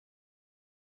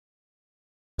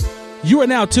You are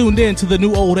now tuned in to the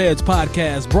New Old Heads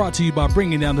podcast, brought to you by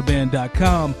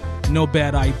BringingDownTheBand.com, No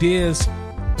Bad Ideas,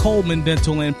 Coleman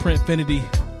Dental, and Printfinity.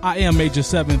 I am Major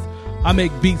 7th. I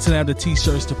make beats and have the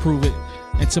t-shirts to prove it.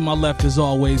 And to my left, as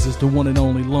always, is the one and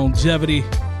only Longevity.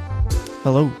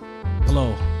 Hello.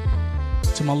 Hello.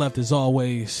 To my left, as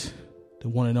always, the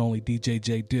one and only DJ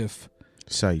J Diff.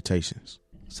 Salutations.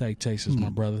 Salutations, my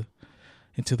brother.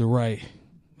 And to the right,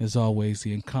 as always,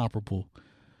 the incomparable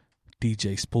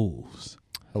DJ Spools.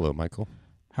 Hello, Michael.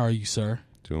 How are you, sir?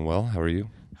 Doing well. How are you?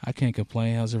 I can't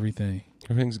complain. How's everything?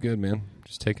 Everything's good, man.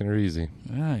 Just taking her easy.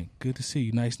 All right. Good to see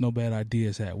you. Nice No Bad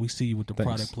Ideas hat. We see you with the Thanks.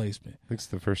 product placement. I think it's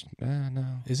the first. No.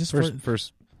 Is this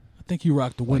first? I think you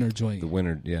rocked the winter joint. The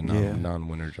winter,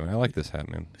 non-winter joint. I like this hat,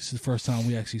 man. This is the first time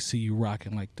we actually see you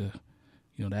rocking like the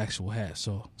actual hat.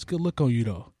 So it's a good look on you,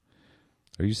 though.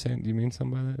 Are you saying? Do you mean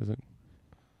something by that? Is it?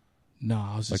 No,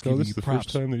 I was just Like, giving this you is the props.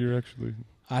 first time that you're actually.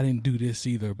 I didn't do this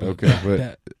either, but Okay,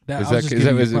 but was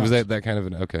that kind of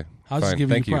an okay? I was fine. just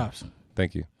giving Thank you props.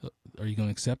 Thank you. Are you going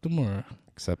to accept them or?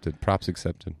 Accepted. Props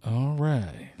accepted. All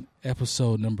right.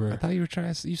 Episode I number. thought you were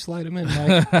trying to. You slide them in,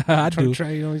 Mike. I do.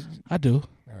 All I do.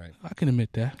 right, I can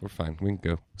admit that. we're fine. We can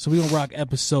go. So we're going to rock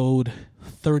episode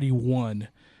 31.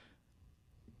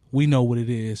 We know what it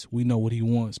is. We know what he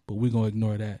wants, but we're going to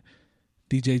ignore that.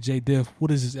 DJ J Diff, what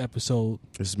is this episode?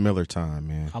 It's Miller time,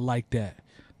 man. I like that.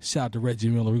 Shout out to Reggie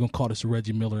Miller. We're going to call this a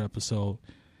Reggie Miller episode.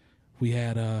 We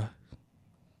had a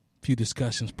few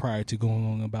discussions prior to going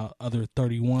on about other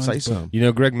 31s. Say something. You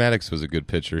know, Greg Maddux was a good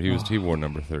pitcher. He wore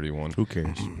number 31. Who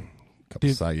cares? Couple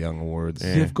Diff- Cy Young awards.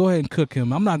 Yeah. Diff, go ahead and cook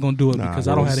him. I'm not going to do it because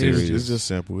I don't have the World energy. Series. It's just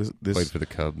simple. Played for the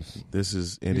Cubs. This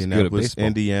is good at Indianapolis, baseball.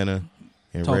 Indiana,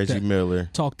 and Talk Reggie that. Miller,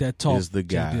 Talk that talk. is the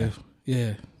J. guy. Diff.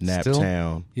 Yeah.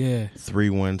 Naptown, Yeah.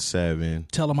 317.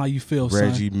 Tell him how you feel,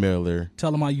 Reggie son. Miller.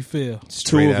 Tell him how you feel.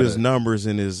 Straight Two of out his numbers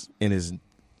in his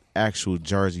actual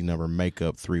jersey number make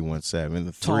up 317.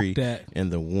 The Talk 3 that.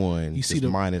 and the 1 You see is the-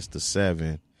 minus the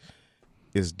 7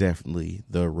 is definitely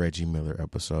the Reggie Miller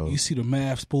episode. You see the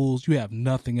math spools. You have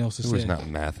nothing else to There say. was not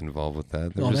math involved with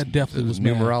that. Oh, that definitely it was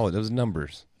math. numerology. That was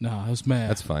numbers. Nah, it was math.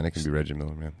 That's fine. It can be Reggie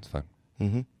Miller, man. It's fine.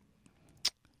 Mm-hmm.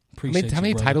 Appreciate How many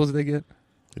you, brother. titles did they get?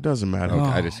 It doesn't matter. Okay, Oh.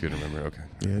 I just couldn't remember. Okay.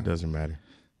 Yeah, it doesn't matter.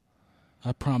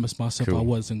 I promised myself Cool. I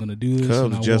wasn't going to do this. Cubs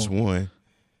and I just won't. won,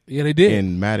 Yeah, they did.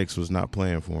 and Maddox was not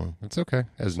playing for him. It's okay.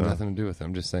 Has So- nothing to do with it.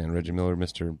 I'm just saying, Reggie Miller,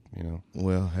 Mr.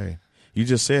 Well, hey, you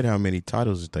just said how many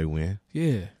titles did they win,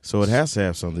 Yeah. so it has to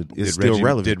have something. It's Did still Reggie,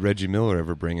 relevant. Did Reggie Miller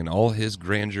ever bring in all his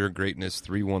grandeur, greatness,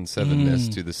 317ness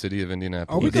to the city of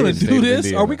Indianapolis? Are we He going didn't. to do State of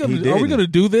this? Are we Indiana. going He to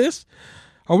didn't. do this?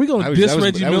 Are we going to diss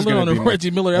Reggie that was Miller on gonna a be my-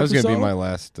 Reggie Miller That was episode? going to be my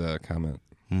last comment.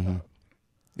 Mm-hmm.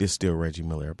 It's still Reggie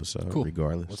Miller episode, Cool.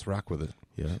 regardless. Let's rock with it.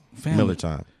 Yeah, Fam- Miller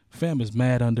time. Fam is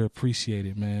mad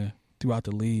underappreciated, man, throughout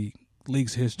the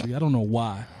league's history. I don't know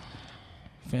why.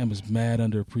 Fam is mad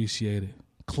underappreciated.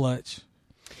 Clutch.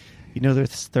 You know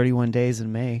there's 31 days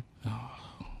in May.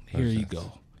 Here you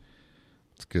go.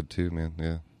 It's good too, man.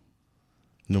 Yeah.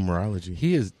 Numerology.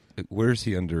 He is. Where's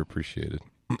he underappreciated?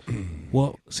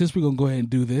 Well, since we're going to go ahead and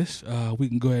do this, we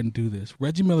can go ahead and do this.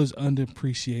 Reggie Miller's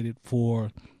underappreciated for,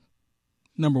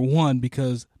 number one,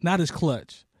 because not his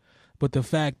clutch, but the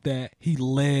fact that he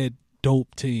led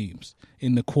dope teams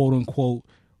in the quote-unquote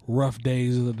rough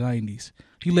days of the 90s.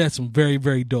 He led some very,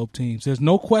 very dope teams. There's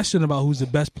no question about who's the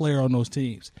best player on those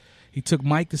teams. He took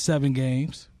Mike to 7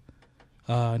 games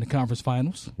in the conference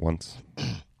finals. Once.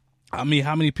 I mean,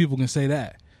 how many people can say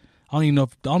that? I don't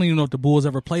even know if the Bulls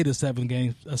ever played a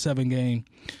 7-game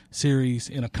series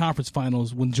in a conference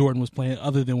finals when Jordan was playing,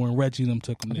 other than when Reggie and them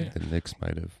took him I there. think the Knicks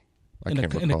might have. In the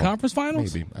recall. conference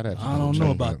finals? Maybe. I'd have to I don't double know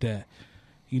check about that.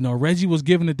 You know, Reggie was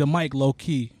giving it to Mike low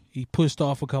key. He pushed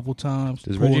off a couple times.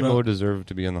 Does pulled Reggie up. Miller deserve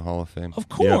to be in the Hall of Fame? Of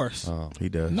course. Oh, He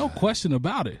does. No question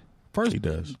about it. First, He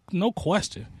does. No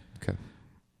question. okay.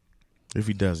 If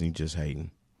he doesn't, he just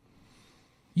hating.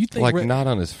 You think Like not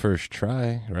on his first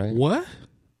try, right? What?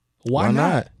 Why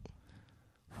not?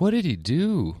 What did he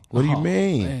do? What do you Oh,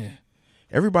 mean? man.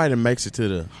 Everybody that makes it to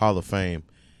the Hall of Fame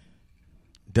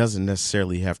doesn't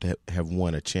necessarily have to have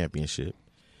won a championship.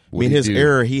 I mean, his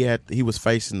era, he was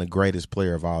facing the greatest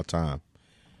player of all time,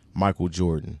 Michael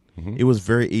Jordan. Mm-hmm. It was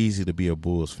very easy to be a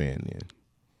Bulls fan then.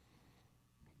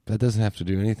 That doesn't have to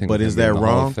do anything. But with is him being that in the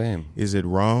Hall wrong? of Fame. Is it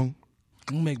wrong?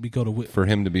 Don't make me go to For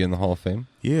him to be in the Hall of Fame?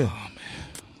 Yeah.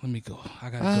 Let me go. I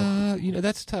gotta go. You know,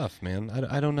 that's tough, man.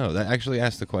 I don't know. That actually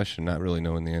asked the question, not really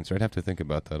knowing the answer. I'd have to think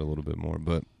about that a little bit more.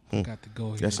 But I got to go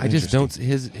here. That's I just don't.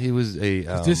 He was a.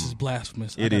 this is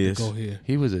blasphemous. I It got is. to go here.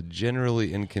 He was a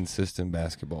generally inconsistent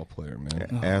basketball player,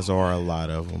 man, As are a lot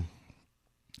of them.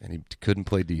 and he couldn't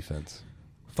play defense.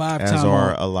 as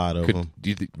are a lot of them. Do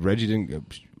you think Reggie didn't?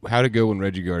 How'd it go when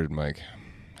Reggie guarded Mike?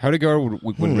 How'd it go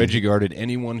when Reggie guarded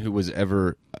anyone who was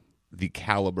ever the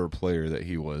caliber player that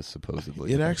he was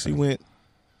supposedly? It actually went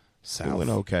south. It went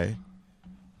okay. I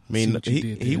See mean, what you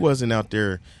did he there. wasn't out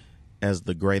there as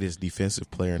the greatest defensive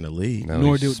player in the league. No,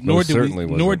 Nor he did most certainly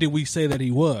we wasn't. say that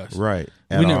he was. Right.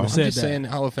 We at never all. said I'm just that. saying,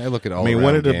 if I look at all, I mean,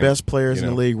 one of the game, best players you in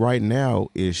know. the league right now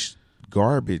is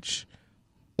garbage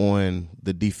on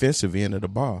the defensive end of the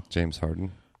ball. James Harden.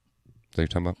 Is that what you're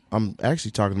talking about? I'm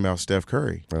actually talking about Steph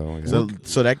Curry. Oh, yeah.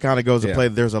 So that kind of goes to Yeah. play.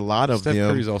 There's a lot of Steph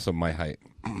them Curry's also my height.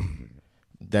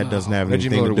 that doesn't have Reggie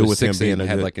anything Miller to do was with him 6'8" being and a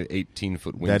had good. like an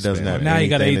 18-foot wingspan. That doesn't have Now he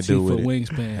got an anything to do 18-foot with it.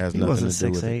 wingspan. Has He nothing wasn't to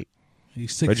do with 6'8". it.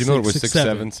 He's 6'6", Reggie Miller was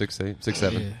 6'7". 6'7",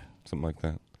 6'7", Yeah. something like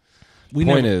that. We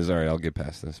Point never, is, all right, I'll get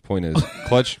past this. Point is,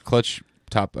 clutch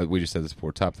top. We just said this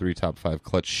before. Top 3, top 5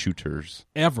 clutch shooters.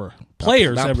 ever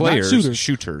players, not ever, players, not shooters.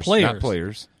 shooters, Players. not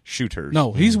players, shooters.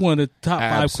 No, he's one of the top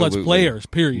 5 Absolutely clutch players.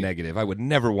 Period. Negative. I would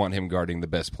never want him guarding the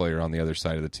best player on the other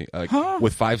side of the team. Like, Huh?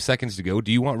 with 5 seconds to go,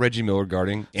 do you want Reggie Miller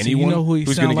guarding So you anyone know who he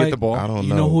who's going to sound get like? the ball? I don't You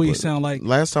know. know who he but sound like?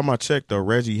 Last time I checked, though,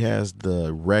 Reggie has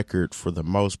the record for the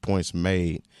most points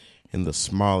made in the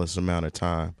smallest amount of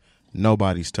time.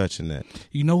 Nobody's touching that.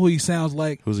 You know who he sounds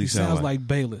like? Who's he sound sounds like? like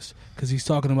Bayless because he's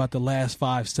talking about the last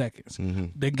 5 seconds. Mm-hmm.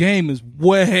 The game is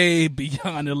way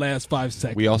beyond the last 5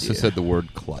 seconds. We also said the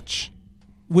word clutch.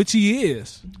 Which he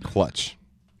is. Clutch.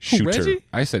 Who, Shooter. Reggie?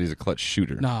 I said he's a clutch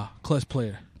shooter. Nah, clutch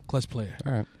player. Clutch player.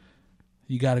 All right.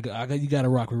 You gotta go. You gotta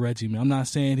rock with Reggie, man. I'm not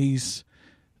saying he's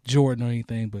Jordan or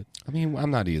anything, but I mean, I'm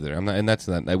not either. I'm not, and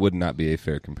that would not be a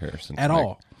fair comparison at to make.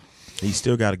 all, He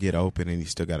still got to get open, and he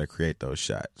still got to create those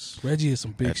shots. Reggie is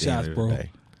some big at the end shots, of the bro. day.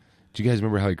 Do you guys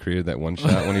remember how he created that one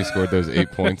shot when he scored those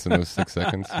 8 points in those 6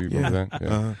 seconds? Do you remember that? Yeah.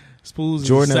 Uh-huh. Spools is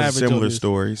Jordan a has a savage similar on this.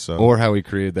 story. So Or how he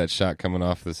created that shot coming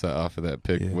off of that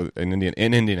pick Yeah.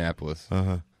 in Indianapolis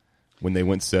uh-huh. when they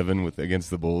went 7 against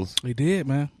the Bulls. He did,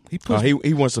 man. He pushed.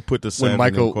 He wants to put the seven When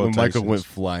in Michael quotations. went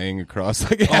flying across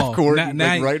like half Oh, court, now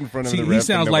like right in front of see, the he ref.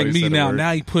 sounds and like nobody me said a now. word.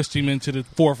 Now he pushed him into the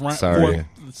fourth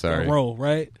Sorry. row,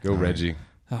 right? Go Reggie.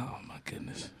 Oh my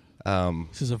goodness, Um,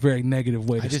 this is a very negative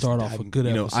way to start off a good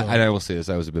episode. I will say this: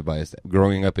 I was a bit biased.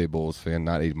 Growing up a Bulls fan,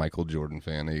 not a Michael Jordan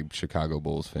fan, a Chicago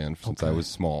Bulls fan since I Okay. was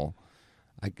small.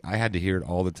 I had to hear it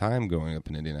all the time growing up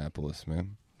in Indianapolis,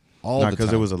 man. All Not the because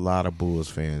time. there was a lot of Bulls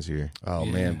fans here. Oh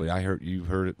Yeah. man, but you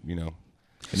heard it, you know.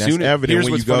 And that's Soon- evident here's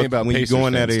when what's you go funny about when you Pacers go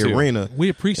in that fans, too. arena. we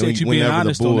appreciate and you being whenever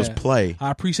honest the Bulls on that. play. I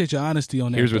appreciate your honesty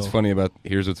on that. Here's what's though. funny about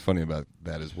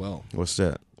that as well. What's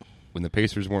that? When the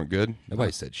Pacers weren't good,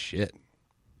 nobody said shit.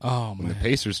 Oh When man, the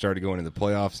Pacers started going to the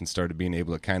playoffs and started being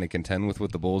able to kind of contend with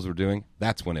what the Bulls were doing,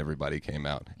 that's when everybody came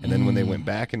out. And then when they went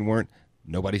back and weren't,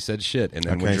 nobody said shit. And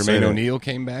then I when can't say Jermaine that. O'Neal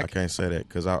came I back, can't say that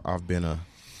because I've been a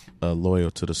loyal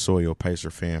to the Soil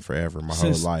Pacer fan forever my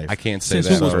Since- whole life. I can't say since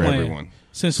that who was for playing? everyone.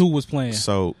 Since who was playing?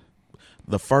 So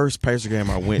the first Pacer game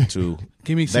I went to,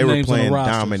 Give me some they were names on the playing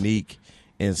rosters. Dominique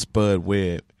and Spud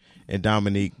Webb, and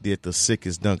Dominique did the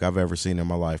sickest dunk I've ever seen in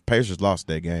my life. Pacers lost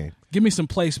that game. Give me some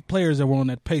players that were on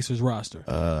that Pacers roster.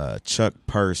 Chuck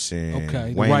Person, Okay,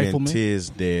 the Wayman rifleman.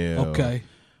 Tisdale. Okay,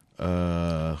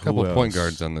 A Who couple else? point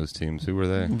guards on those teams. Who were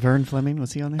they? Vern Fleming,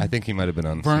 was he on there? I think he might have been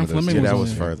on Vern some of those Fleming Yeah, teams. that was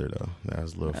was on further though. That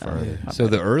was a little further. So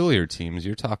the earlier teams,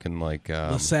 you're talking like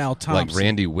LaSalle like Thompson.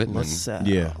 Randy Whitman. LaSalle.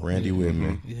 Yeah, Randy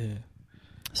Whitman. Yeah,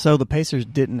 So the Pacers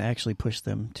didn't actually push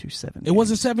them to 7. it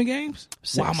wasn't 7 games.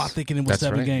 6. Why am I thinking it was That's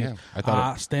 7 right, games? yeah. I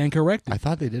thought I stand corrected. I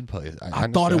thought they did play. I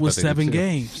thought it was they did 7 too.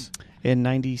 games. In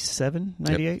 97,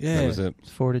 98? Yeah. That was it.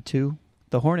 4-2.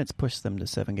 The Hornets pushed them to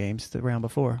 7 games the round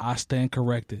before. I stand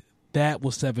corrected. That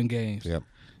was 7 games. Yep.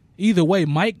 Either way,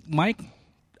 Mike,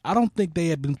 I don't think they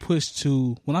had been pushed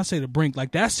to, when I say the brink,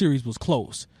 like that series was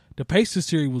close. The Pacers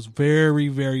series was very,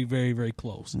 very, very, very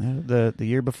close. The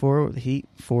year before, the Heat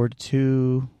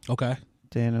 4-2. Okay.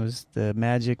 Then it was the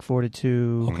Magic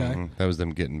 4-2. Okay. Mhm. That was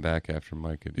them getting back after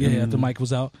Mike had. Yeah, after Mike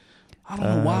was out. I don't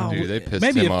know why. Dude, they pissed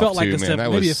maybe him it off felt like too, a man. 7. That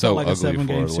Maybe was it felt so like a ugly 7-game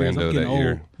for series. I'm Orlando getting that old.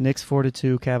 year. Knicks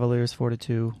 4-2, Cavaliers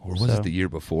 4-2. Or was it the year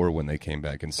before when they came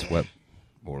back and swept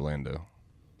Orlando?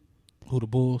 Who, the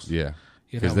Bulls? Yeah.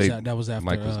 Yeah, 'Cause that was after.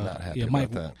 Mike was not happy yeah, about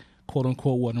Mike, that. quote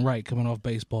unquote, wasn't right coming off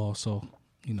baseball. So,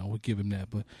 we give him that.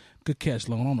 But good catch,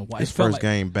 Lone. I don't know why. His It felt first like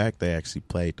game back, they actually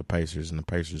played the Pacers, and the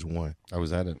Pacers won. I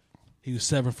was at it. he was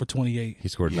 7 for 28. He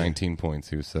scored 19 points.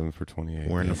 He was 7 for 28.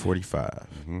 We're in the 45.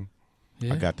 Mhm.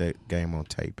 Yeah. I got that game on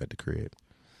tape at the crib,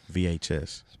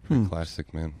 VHS. Pretty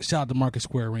classic, man. Shout out to Market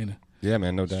Square Arena. Yeah,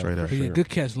 man, no doubt. Straight up. for But yeah, sure. good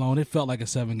catch, Lone. It felt like a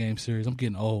 7-game series. I'm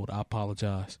getting old. I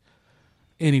apologize.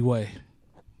 Anyway,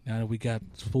 now that we got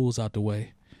fools out the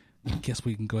way, I guess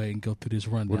we can go ahead and go through this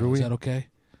rundown. What are we? Is that okay?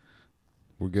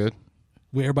 We're good.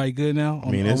 We everybody good now? I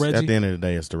mean, on it's, Reggie? at the end of the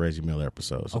day, it's the Reggie Miller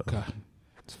episode. So. Okay.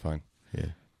 It's fine. Yeah.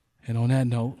 And on that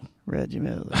note, Reggie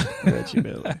Miller. Reggie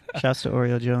Miller. Shouts to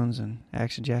Oreo Jones and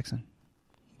Action Jackson.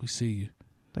 we see you.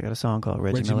 They got a song called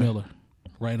Reggie, Reggie Miller. Miller.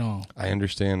 Right on. I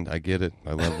understand. I get it.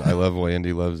 I love why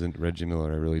Indy loves Reggie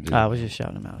Miller. I really do. I was just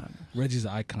shouting him out. Reggie's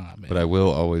an icon, man. But I will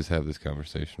always have this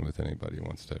conversation with anybody who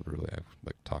wants to really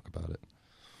talk about it.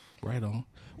 Right on.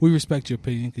 We respect your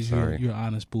opinion because Sorry. you're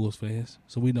honest Bulls fans,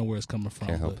 so we know where it's coming from.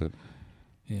 Can't help but, it.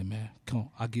 Yeah, man. Come on.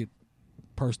 I get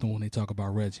personal when they talk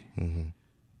about Reggie. Mm-hmm.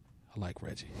 I like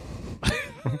Reggie.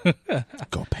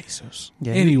 Go Pacers.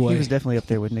 Yeah, Anyway. he was definitely up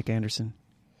there with Nick Anderson.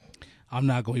 I'm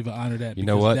not going to even honor that. You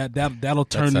know because what? That'll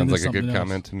turn That sounds into like a something good else.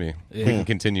 comment to me. Yeah. We can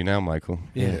continue now, Michael.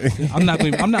 Yeah. I'm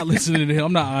not listening to him.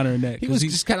 I'm not honoring that. He was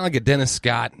just kind of like a Dennis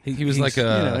Scott. He was like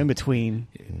a. in between.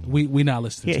 We not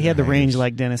listening. He to had the him. range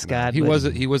like Dennis Scott. He but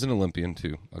was an Olympian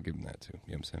too. I'll give him that too.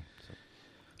 You know what I'm saying? So,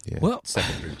 Yeah. Well,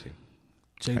 second dream team.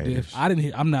 J. Haters. Diff. I didn't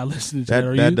hear. I'm not listening to that.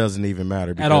 Are that you? doesn't even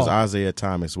matter At all. because Isaiah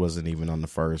Thomas wasn't even on the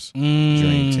first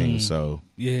Dream Team. So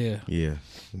Yeah. yeah,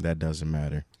 that doesn't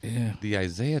matter. Yeah. The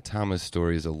Isaiah Thomas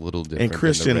story is a little different. And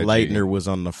Christian than the Reggie. Leitner was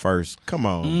on the first. Come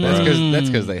on, That's bro.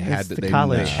 because they had It's to. the They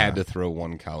college. had to throw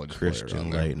one college Christian player on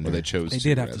there, Leitner. or they chose. They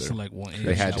did have to rather. select one.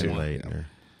 They had Christian to. Leitner.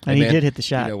 And he man, did hit the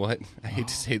shot. You know what? I hate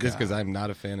to say this because I'm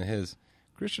not a fan of his.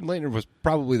 Christian Leitner was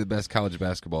probably the best college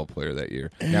basketball player that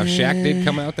year. Now Shaq did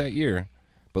come out that year,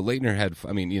 but Leitner had.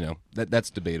 I mean,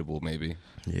 that's debatable. Maybe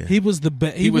Yeah. He was the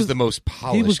best. he was the most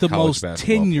polished. He was the college most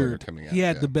basketball player tenured. coming out. He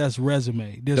had yeah. the best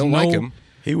resume. There's Don't no, like him.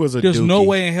 He was a There's dookie. no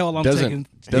way in hell I'm Doesn't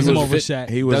taking him over fit- Shaq.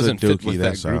 He was Doesn't a fit dookie. with that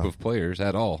That's group all. of players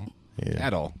at all. Yeah.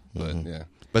 At all. But yeah.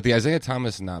 But the Isaiah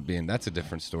Thomas not being that's a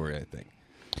different story. I think.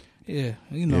 Yeah,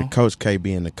 Yeah, Coach K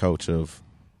being the coach of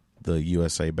the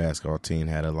USA basketball team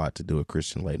had a lot to do with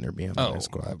Christian Leitner being on that I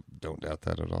squad. don't doubt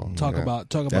that at all. Talk Yeah. about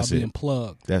That's being it.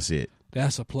 plugged. That's it.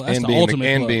 That's a plug. That's and the being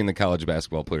ultimate plug. being the college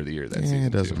basketball player of the year that Yeah, season. it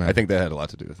doesn't too. matter. I think that had a lot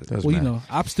to do with it. Doesn't Well, you matter. know,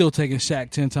 I'm still taking Shaq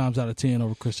 10 times out of 10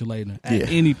 over Christian Leitner at Yeah.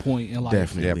 any point in life.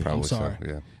 Definitely. Yeah, probably I'm sorry. so.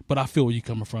 Yeah. But I feel where you're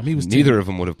coming from. He was Neither tenured. of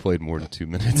them would have played more than 2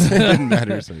 minutes. It didn't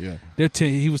matter. So yeah.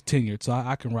 He was tenured, so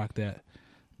I can rock that.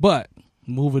 But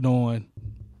moving on,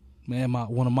 man,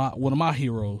 one of my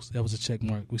heroes. That was a check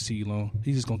mark. We see you long.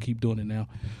 He's just gonna keep doing it now.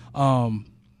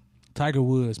 Tiger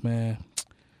Woods, man,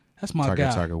 that's my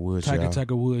guy. Tiger Woods, y'all.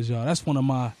 Tiger Woods, y'all. That's one of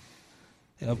my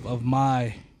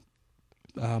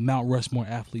Mount Rushmore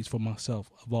athletes for myself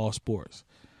of all sports.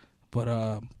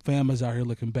 But fam is out here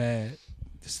looking bad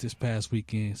this past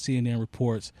weekend. CNN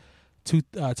reports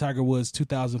Tiger Woods'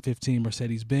 2015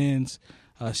 Mercedes-Benz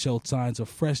showed signs of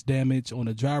fresh damage on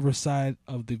the driver's side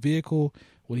of the vehicle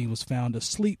when he was found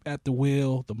asleep at the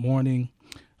wheel the morning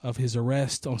of his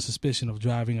arrest on suspicion of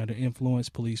driving under influence.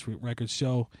 Police records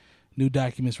show. New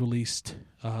documents released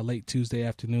late Tuesday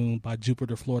afternoon by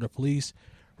Jupiter, Florida police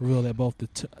reveal that both the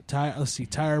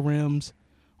tire rims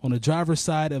on the driver's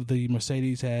side of the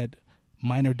Mercedes had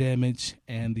minor damage,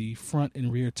 and the front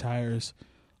and rear tires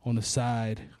on the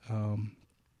side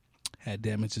had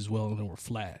damage as well, and they were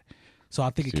flat. So I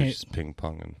think it So you're came, just ping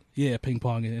ponging. yeah, ping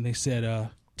ponging, and they said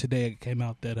today it came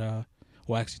out that,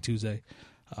 well, actually Tuesday,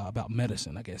 about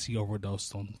medicine. I guess he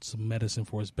overdosed on some medicine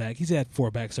for his back. He's had 4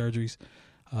 back surgeries.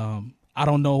 I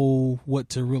don't know what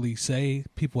to really say.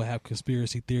 People have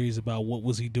conspiracy theories about what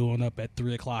was he doing up at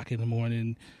 3:00 in the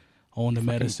morning on the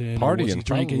medicine, or was he partying,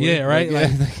 drinking? probably. Yeah, right.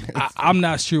 Like, I'm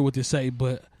not sure what to say,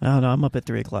 but I don't know. I'm up at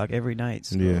 3:00 every night.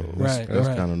 So. Yeah, Right, that's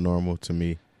right. kind of normal to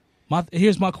me.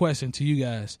 here's my question to you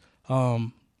guys.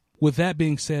 With that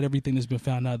being said, everything that's been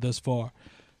found out thus far,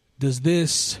 does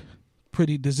this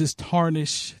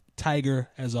tarnish Tiger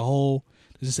as a whole?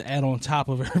 Does this add on top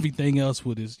of everything else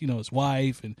with his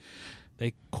wife, and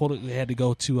they had to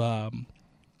go to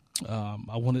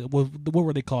what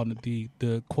were they calling it,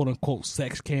 the quote unquote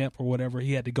sex camp or whatever.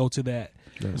 He had to go to that,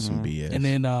 That's some BS. and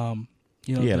then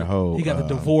He had a whole, he got the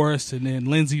divorce, and then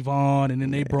Lindsey Vonn, and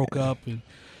then they broke up. And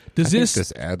does I think this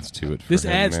this adds to it. For this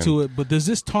him, adds man. to it? But does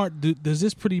this does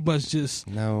this pretty much just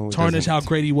No, it tarnish how doesn't.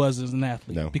 great he was as an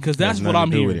athlete? No. Because Has that's what nothing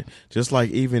I'm to do with hearing. it. Just like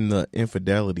even the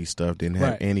infidelity stuff didn't have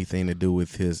Right. anything to do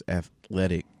with his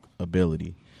athletic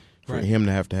ability. For Right. him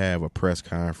to have a press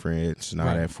conference and all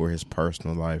Right. that for his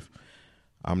personal life,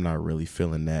 I'm not really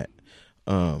feeling that.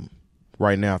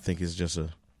 Right now, I think it's just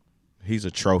he's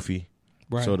a trophy.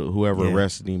 Right. So whoever Yeah.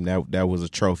 arrested him, that was a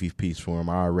trophy piece for him.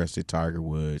 I arrested Tiger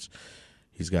Woods.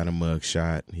 He's got a mug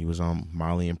shot. He was on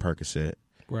Molly and Percocet.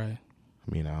 Right.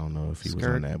 I mean, I don't know if he was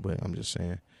Skirt. on that, but I'm just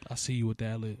saying. I see you with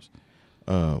that lips.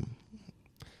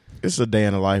 It's a day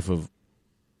in the life of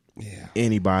Yeah.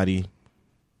 anybody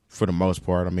for the most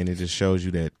part. I mean, it just shows you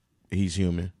that he's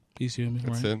human. He's human,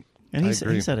 That's right? it. And he's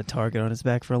agree. had a target on his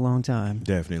back for a long time.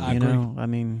 Definitely. I You agree. know, I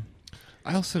mean,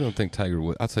 I also don't think Tiger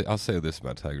Woods. I'll say this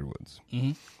about Tiger Woods.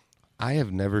 Mhm. I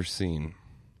have never seen,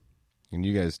 and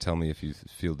you guys tell me if you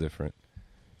feel different,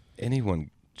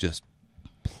 anyone just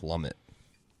plummet.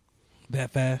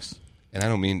 That fast. And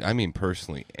I mean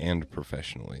personally and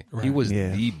professionally. He Right. was Yeah.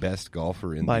 the best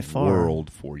golfer in By the far.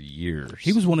 world for years.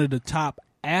 He was one of the top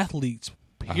athletes,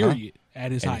 period,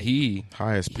 at his and height. he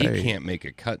Highest he paid. can't make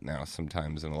a cut now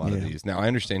sometimes in a lot of Yeah. these. Now I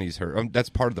understand he's hurt. That's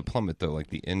part of the plummet though, like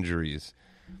the injuries,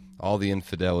 all the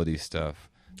infidelity stuff,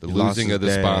 the He lost losing his of the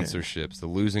dad. sponsorships, the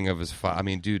losing of his I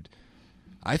mean, dude,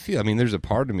 there's a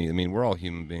part of me. I mean, we're all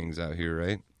human beings out here,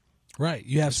 right? Right.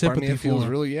 You have Part of me sympathy that feels for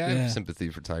him. really I have sympathy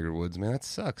for Tiger Woods, man. That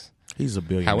sucks. He's a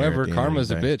billionaire. However, at the end of karma's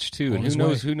the a day. bitch too, On and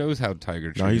his who knows how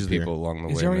Tiger treated he's there. people along the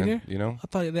Is way, he already man. there? You know, I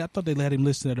thought they let him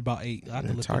listen at about 8. I have to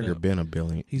And look Tiger it up. been a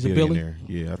billion. He's a billionaire.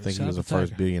 Yeah, I think Shout he was out the to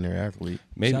first Tiger. billionaire athlete.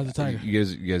 maybe Shout out to Tiger.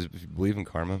 you guys believe in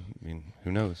karma. I mean,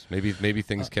 who knows? Maybe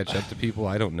things catch up to people.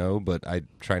 I don't know, but I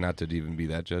try not to even be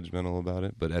that judgmental about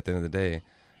it. But at the end of the day, I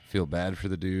feel bad for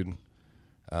the dude.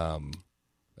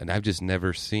 And I've just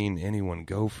never seen anyone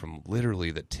go from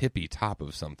literally the tippy top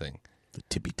of something The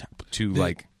tippy top. to The-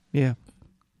 like yeah,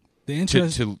 The to,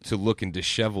 interest. to looking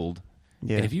disheveled.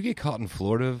 yeah. And if you get caught in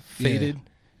Florida faded,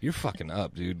 you're fucking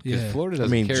up, dude. Because Yeah. Florida I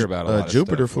doesn't mean, care about a lot of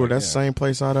Jupiter, stuff. Florida. Like, That's the same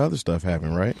place all the other stuff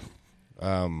happened, right?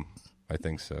 I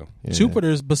think so. Yeah.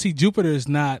 Jupiter's, but see, Jupiter is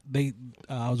not.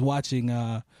 I was watching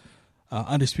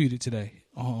Undisputed today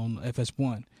on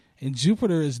FS1, and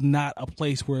Jupiter is not a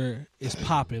place where it's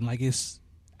popping. Like it's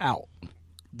out,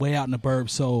 way out in the burbs.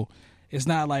 So it's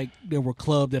not like there were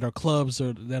clubs that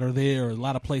are there, or a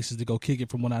lot of places to go kick it,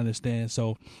 from what I understand.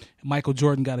 So Michael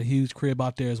Jordan got a huge crib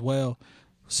out there as well.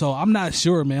 So I'm not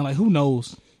sure, man. Like who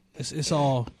knows? It's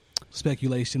all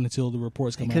speculation until the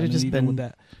reports come out. could have And just even been. with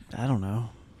that. I don't know.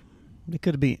 It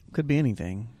could be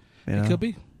anything. You know? It could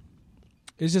be.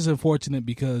 It's just unfortunate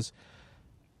because,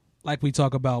 like we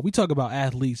talk about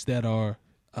athletes that are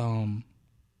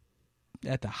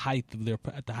at the height of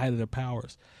their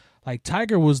powers. Like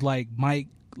Tiger was like Mike,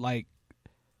 like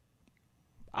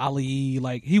Ali,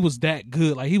 like he was that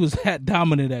good. Like he was that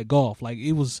dominant at golf. Like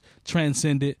it was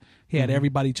transcendent. He had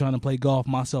everybody trying to play golf,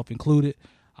 myself included.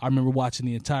 I remember watching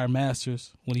the entire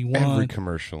Masters when he won. Every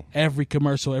commercial. Every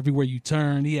commercial, everywhere you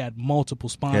turn, he had multiple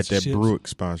sponsorships. Had that Bruick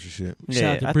sponsorship. Shout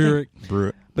out to I Burek.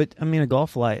 Bruick, But I mean, a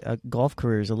golf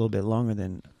career is a little bit longer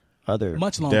than other.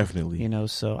 Much longer. definitely. You know,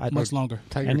 so I Much longer.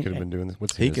 Tiger And- could have been doing this.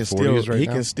 What's He in can his still 40s right he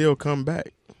now? can still come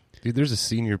back. Dude, there's a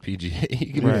senior PGA. He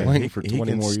could Right. be playing He- for he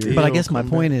 20 can more still- years. But I He'll guess my come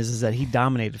point back. is that he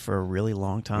dominated for a really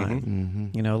long time. Mm-hmm.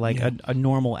 You know, like Yeah. a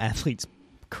normal athlete's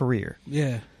career.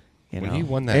 Yeah. You when know, he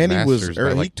won that And he Masters was by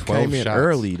early. like 12 he came in shots.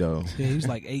 early though. Yeah, he was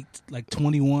like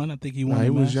 21. I think he won. Nah, he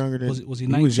the was Masters. younger than Was he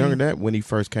he 19? was younger than that when he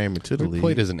first came into the He league.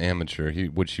 played as an amateur.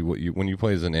 When you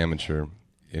play as an amateur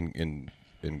in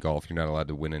golf, you're not allowed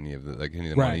to win any of the any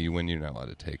of the Right. money you win. You're not allowed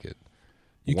to take it.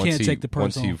 You can't take the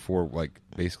purse Once he home.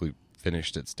 basically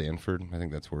finished at Stanford, I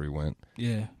think that's where he went.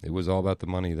 Yeah. It was all about the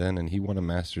money then, and he won a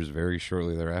Masters very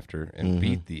shortly thereafter and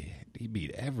Mhm. he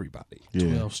beat everybody. yeah.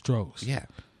 12 strokes. Yeah,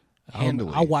 I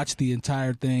handily. watched the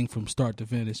entire thing from start to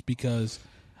finish because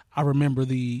I remember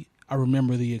the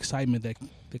excitement that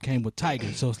came with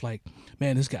Tiger. So it's like,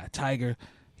 man, this guy Tiger,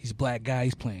 he's a black guy,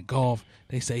 he's playing golf.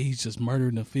 They say he's just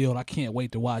murdering the field. I can't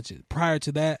wait to watch it. Prior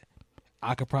to that,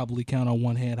 I could probably count on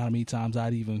one hand how many times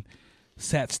I'd even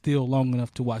sat still long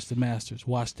enough to watch the Masters,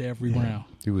 watched every round.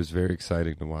 It was very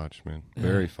exciting to watch, man.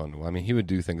 Very fun to watch. I mean, he would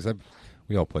do things.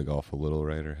 We all play golf a little,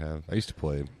 right? Or have. I used to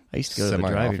play. I used to go to the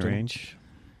driving semi-often. range,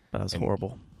 but I was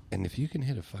horrible. And if you can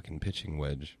hit a fucking pitching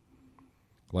wedge,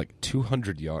 like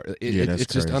 200 yards, Yeah, that's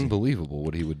it's just crazy. unbelievable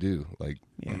what he would do. Like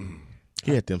Yeah.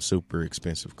 He had them super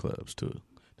expensive clubs too.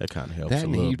 That kind of helps that, a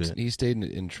and little bit. he stayed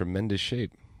in tremendous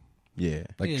shape, Yeah.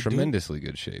 like Yeah, dude. tremendously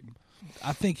good shape.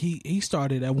 I think he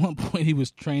started at one point. He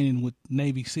was training with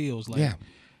Navy SEALs. Like, Yeah.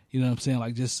 you know what I'm saying?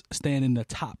 Like just staying in the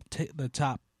top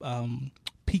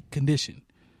peak condition.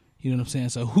 You know what I'm saying?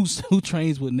 So who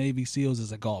trains with Navy SEAls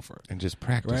as a golfer? And just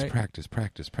practice, Right. practice.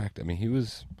 I mean, he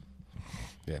was.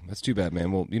 Yeah, that's too bad,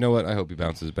 man. Well, you know what? I hope he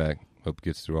bounces back. Hope he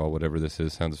gets through all whatever this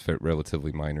is. Sounds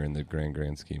relatively minor in the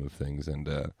grand scheme of things, and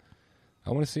I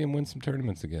want to see him win some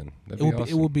tournaments again. That'd be awesome.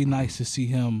 It would be nice to see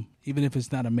him, even if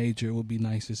it's not a major. It would be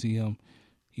nice to see him,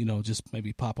 you know, just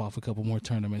maybe pop off a couple more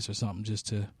tournaments or something, just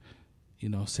to, you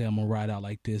know, say I'm gonna ride out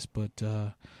like this. But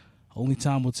only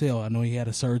time will tell. I know he had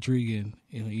a surgery, and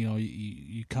you know,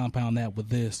 you compound that with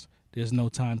this. There's no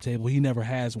timetable. He never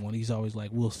has one. He's always like,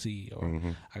 "We'll see," or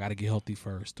 "I got to get healthy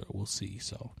first," or "We'll see."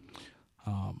 So,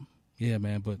 Yeah,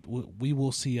 man, but we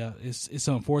will see. It's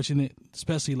unfortunate,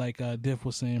 especially like Diff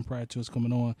was saying prior to us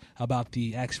coming on about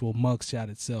the actual mugshot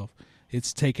itself.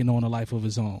 It's taking on a life of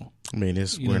its own. I mean,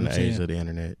 we're in the age of the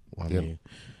internet. I Yep. mean,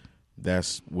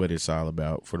 that's what it's all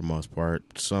about for the most part.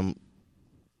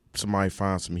 Somebody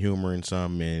finds some humor in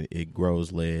something, and it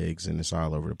grows legs, and it's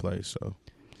all over the place. So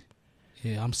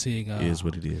Yeah, I'm seeing. it is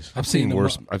what it is. I've seen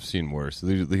worse. I've seen worse.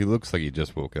 He looks like he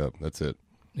just woke up. That's it.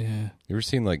 Yeah. You ever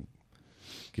seen like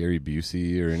Gary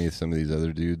Busey or some of these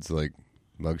other dudes like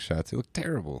mugshots? They look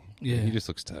terrible. Yeah. He just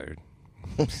looks tired.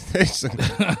 He's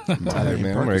tired,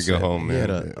 man. I'm ready to go home, man. He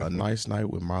had a nice night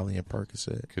with Molly and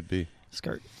Percocet, Could be.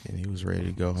 Skirt. and he was ready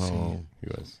to go home, He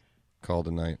was called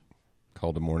a night,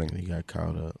 called a morning. and he got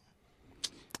caught up.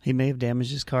 He may have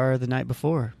damaged his car the night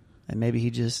before, and maybe he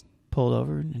just pulled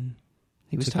over and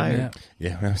he was Took a tired. nap.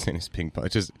 Yeah, when I was saying his ping pong,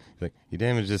 just like he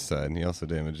damaged this side and he also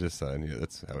damaged this side. And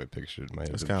that's how I pictured my.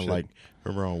 It's kind of like,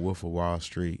 remember on Wolf of Wall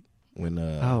Street when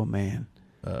Oh man,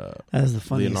 that was the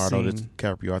funniest Leonardo scene.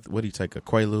 DiCaprio, what did he take, a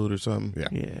Quaalude or something? yeah.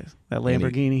 Yeah, that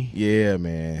Lamborghini. Yeah,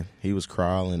 man. He was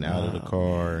crawling out of the Oh,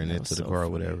 car man, and that into was the so car or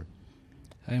funny. whatever.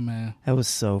 Hey, man. That was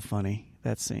so funny.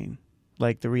 That scene,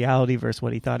 like the reality versus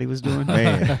what he thought he was doing.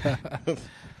 Man.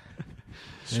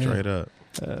 Straight up.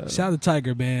 Shout out to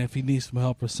Tiger, man. If he needs some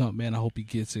help or something, man, I hope he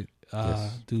gets it.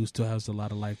 Yes. Dude still has a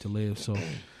lot of life to live, so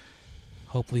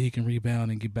hopefully he can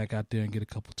rebound and get back out there and get a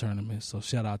couple tournaments. So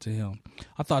shout out to him.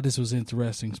 I thought this was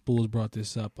interesting. Spools brought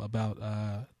this up about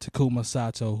Takuma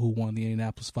Sato, who won the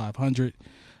Indianapolis 500.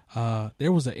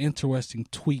 There was an interesting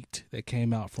tweet that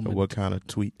came out from What kind of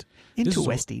tweet? This is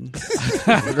Interesting. Is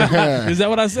that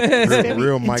what I said?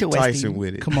 Real Mike Interesting. Tyson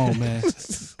with it. Come on, man.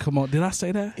 Come on. Did I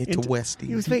say that? Interesting.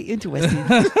 He was very interesting.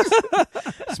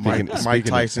 Mike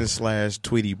Tyson /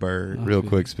 Tweety Bird. Real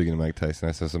quick, speaking of Mike Tyson,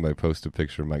 I saw somebody post a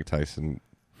picture of Mike Tyson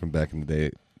from back in the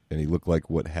day, and he looked like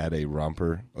what had a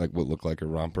romper, like what looked like a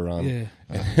romper on. Yeah.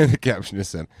 And the caption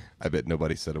just said, "I bet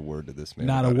nobody said a word to this man.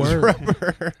 Not a about his word.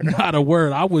 romper." Not a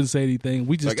word. I wouldn't say anything.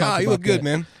 We just Like, talked you about look good, that.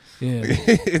 man.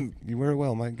 Yeah. You wear it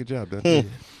well, Mike. Good job, dude.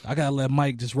 I gotta let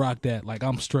Mike just rock that. Like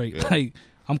I'm straight. Yeah. Like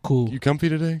I'm cool. You comfy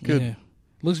today? Good. Yeah.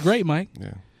 Looks great, Mike.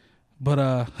 Yeah. But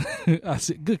I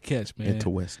said good catch, man.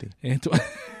 Interesting.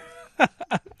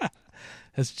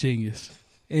 That's genius.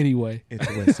 Anyway,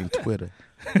 Interesting Twitter.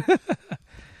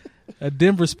 a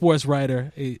Denver sports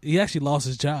writer, he actually lost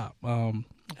his job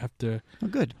after Oh,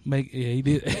 good. he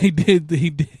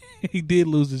did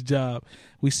lose his job.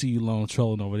 We see you lone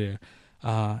trolling over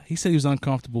there. He said he was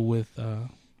uncomfortable with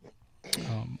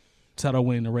Sato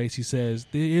winning the race. He says,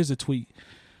 here's a tweet.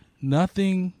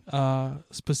 Nothing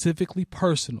specifically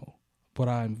personal, but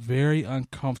I'm very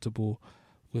uncomfortable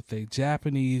with a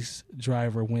Japanese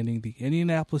driver winning the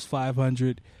Indianapolis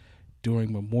 500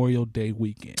 during Memorial Day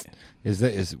weekend.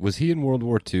 Was he in World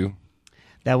War II?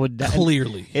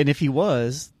 Clearly. And if he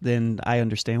was, then I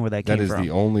understand where that came That is from. the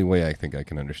only way I think I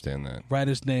can understand that.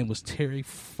 Writer's name was Terry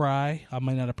Fry. I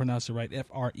might not have pronounced it right. Is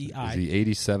F-R-E-I. he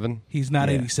 87? He's not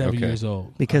Yeah. 87 Okay. years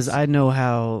old. Because I know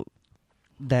how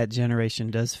that generation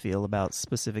does feel about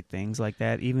specific things like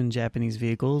that, even Japanese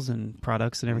vehicles and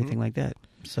products and everything like that.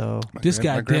 So This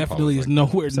guy my grandpa definitely was is like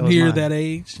nowhere So is near mine. that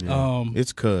age. Yeah.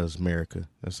 It's cause America.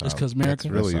 That's It's all. 'cause America?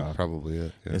 That's really That's all. probably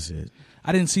it. Yeah. That's it.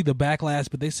 I didn't see the backlash,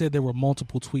 but they said there were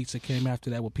multiple tweets that came after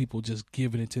that with people just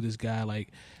giving it to this guy, like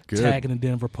Good. tagging the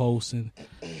Denver Post, and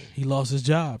he lost his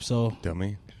job. So,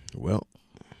 Dummy. Well,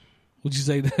 would you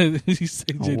say that? you say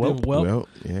J. well, Denver? Well,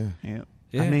 yeah. yeah.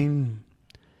 yeah. I mean,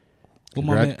 Well,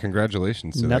 my man-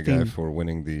 Congratulations to that guy Nothing- for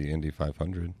winning the Indy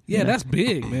 500. yeah, that's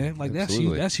big, man. Like that's huge.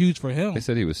 Absolutely. That's huge for him. They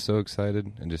said he was so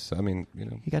excited and just, I mean,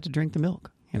 he got to drink the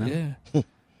milk. You know. Yeah,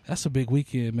 that's a big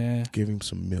weekend, man. Give him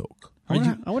some milk. Are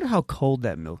you? I wonder how cold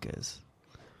that milk is.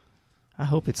 I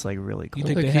hope it's like really You cold.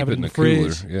 think they they keep have it it in in the a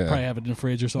cooler, fridge? yeah. Probably have it in the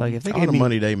fridge or something. Like if they All gave the me,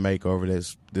 money they make over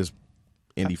this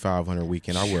Indy 500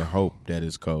 weekend, I would hope that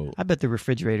it's cold. I bet the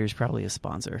refrigerator is probably a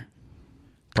sponsor.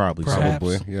 Probably so. Perhaps.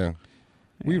 Probably, yeah.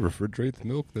 We refrigerate the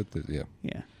milk. Yeah.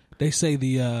 Yeah. They say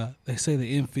the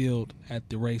infield at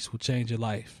the race will change your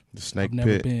life. The snake I've never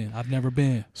pit. been. I've never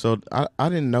been. So I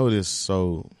didn't know this.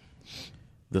 So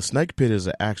the snake pit is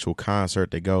an actual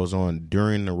concert that goes on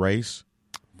during the race.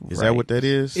 Is that Right. what that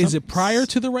is? Is it prior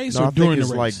to the race No, or I think during it's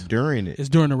the race? like during it. It's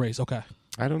during the race. Okay.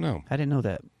 I don't know. I didn't know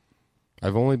that.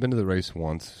 I've only been to the race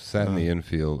once. Sat in the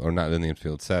infield, or not in the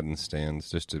infield. Sat in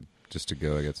stands just to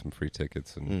go. I got some free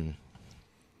tickets, and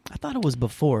I thought it was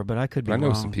before, but I could be I know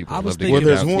wrong. some people. I that was love to thinking- Well, get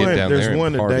there's down, one. get down There's there and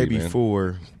one the party, day man.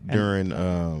 before during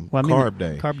Well, I mean, Carb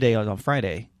Day. Carb Day on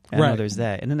Friday. And I know Right. there's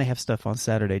that. And then they have stuff on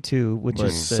Saturday, too, which But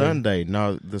is Sunday,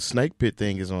 no, the Snake Pit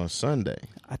thing is on Sunday.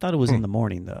 I thought it was in the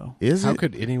morning, though. Is How it?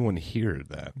 could anyone hear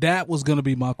that? That was going to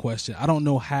be my question. I don't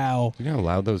know how. You know how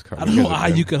loud those cars I don't know how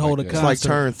you could hold a It's concert. like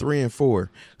turn 3 and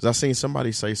 4. Because I seen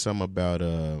somebody say something about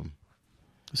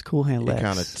It's Cool Hand it Lex.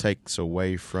 kind of takes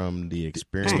away from the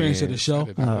experience. Experience of the show. I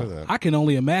didn't know that. I can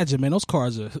only imagine, man. Those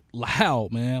cars are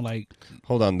loud, man. Like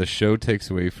Hold on, the show takes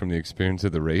away from the experience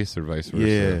of the race, or vice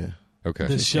versa? Yeah, Okay.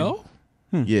 the show.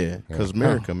 yeah. Because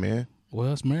America, man.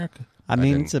 Well, it's America. I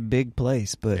mean, didn't- it's a big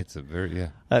place, but It's a very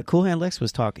Cool Hand Lex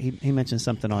was he mentioned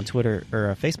something on Twitter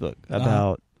or Facebook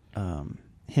about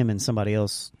him and somebody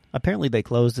else. Apparently, they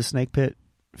closed the Snake Pit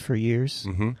for years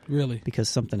Mm-hmm. Really. because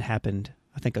something happened.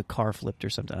 I think a car flipped or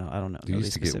something. I don't know They the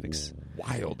used to specifics. get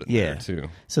wild in Yeah. there too.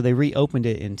 So they reopened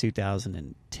it in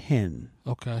 2010,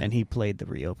 Okay. and he played the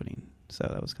reopening. So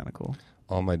that was kind of cool.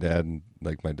 All my dad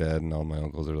and all my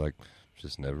uncles are like, it's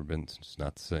just never been. It's just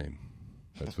not the same.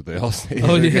 That's what they all say.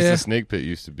 Oh, I guess yeah? the Snake Pit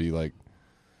used to be like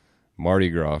Mardi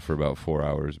Gras for about 4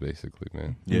 hours, basically,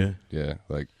 man. Yeah. Yeah,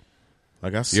 like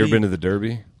Like I see. you ever been to the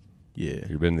Derby? Yeah. You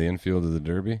ever been to the infield of the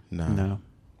Derby? Nah. No,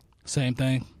 Same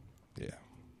thing. Yeah,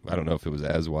 I don't know if it was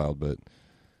as wild, but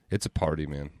it's a party,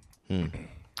 man. Hmm.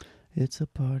 it's a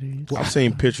party. I've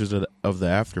seen pictures of the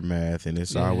aftermath, and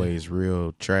it's Yeah. always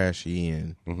real trashy,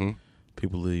 and Mm-hmm.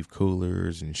 people leave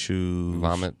coolers and shoes,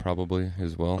 Vomit probably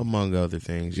as well. among other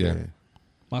things. Yeah. Yeah.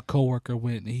 My coworker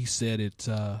went and he said it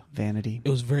Vanity.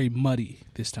 was very muddy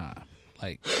this time.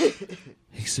 Like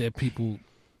he said, people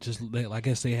I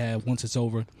guess they have, once it's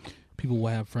over, people will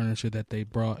have furniture that they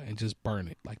brought and just burn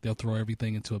it. Like they'll throw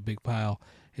everything into a big pile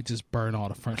and just burn all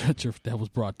the furniture that was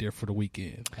brought there for the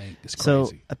weekend. Like, it's So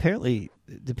crazy. apparently,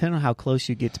 depending on how close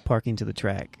you get to parking to the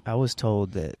track, I was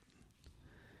told that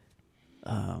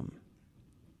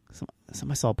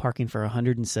somebody saw parking for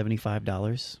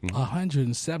 $175.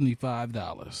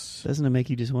 $175. Doesn't it make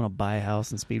you just want to buy a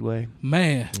house in Speedway?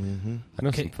 Man, Mm-hmm. I know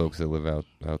Okay. some folks that live out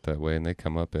that way, and they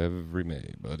come up every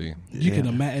May, buddy. you can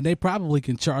Yeah. imagine. And they probably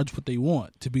can charge what they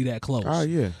want to be that close. Oh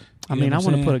yeah. I You mean, know I what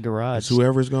want I'm to put a saying? garage It's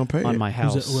whoever's gonna pay on it. my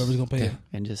house Whoever's going to pay it.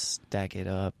 and just stack it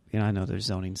up. You know, I know there's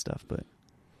zoning stuff, but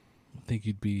I think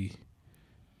you'd be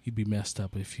messed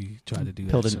up if you tried to do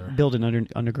build that, an sir. build an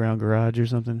underground garage or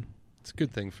something. It's a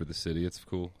good thing for the city. It's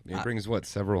cool. It I- brings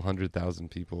several 100,000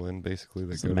 people in, basically.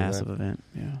 That It's go a to massive that. event.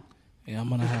 Yeah. Yeah, I'm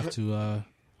gonna have to.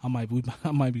 I might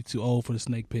be too old for the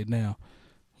Snake Pit now.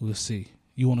 We'll see.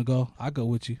 You want to go? I'll go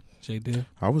with you, J. Dill.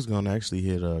 I was gonna actually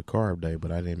hit a carb day,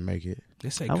 but I didn't make it.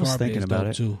 They say I was Carb Day thinking is about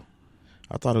dope it. too.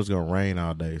 I thought it was gonna rain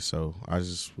all day, so I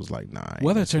just was like, nah. I ain't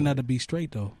Weather messing turned out with to be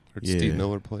straight though. Heard Yeah. Steve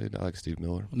Miller played. I like Steve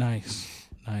Miller. Nice.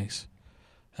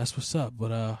 That's what's up.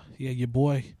 But yeah, your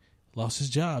boy lost his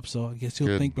job, so I guess he'll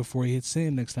Good. think before he hits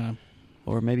send next time,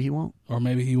 Or maybe he won't. or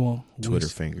maybe he won't. it. Twitter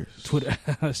fingers. Twitter.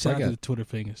 Shout out got- to the Twitter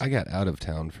fingers. I got out of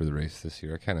town for the race this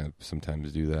year. I kind of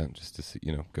sometimes do that just to see,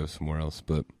 go somewhere else.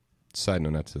 But side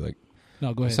note, not to like.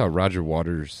 No, go I ahead. saw Roger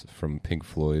Waters from Pink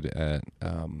Floyd at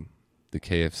the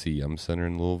KFC Yum Center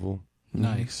in Louisville.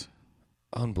 Nice.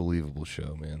 Unbelievable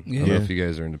show, man. I Yeah. don't know if you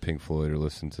guys are into Pink Floyd or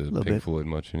listen to Little Pink bit. Floyd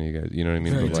much, and you guys, you know what I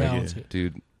mean? Very But, like, talented.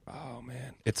 dude, oh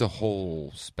man, it's a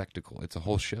whole spectacle. It's a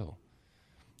whole show.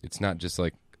 It's not just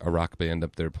like a rock band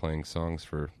up there playing songs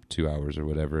for 2 hours or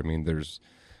whatever. I mean, there's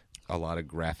a lot of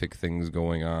graphic things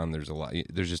going on. There's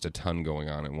just a ton going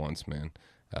on at once, man.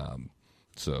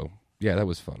 So yeah, that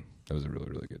was fun. That was a really,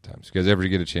 really good time. So if you guys ever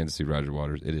get a chance to see Roger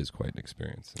Waters, it is quite an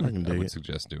experience. I can dig would it.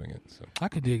 suggest doing it. So I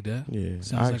could dig that. Yeah,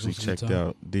 Sounds I like actually it was a good checked time.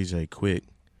 out DJ Quick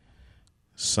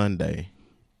Sunday.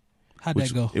 How'd Which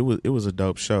that go? It was a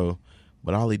dope show,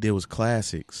 but all he did was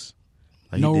classics.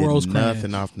 Like No he did Rosecrans.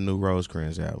 nothing off the new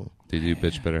Rosecrans album. did you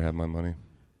bitch better have my money?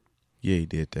 Yeah, he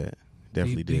did that.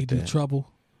 Definitely Did he did do that. Trouble?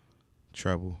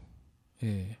 Trouble.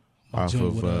 Yeah. My Off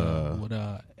joint of, with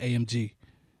AMG.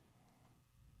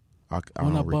 I When I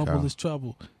don't bumble recall. is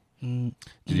trouble. Did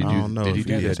you I don't know Did he if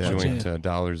do he that did that. joint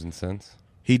dollars and cents?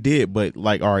 He did, but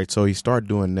like, all right, so he started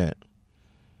doing that,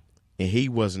 and he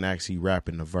wasn't actually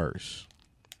rapping the verse.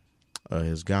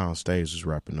 His guy on stage was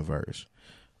rapping the verse.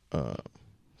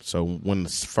 So when the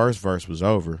first verse was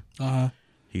over,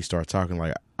 he started talking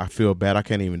like, "I feel bad. I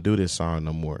can't even do this song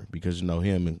no more because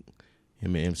him and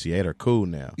MC8 are cool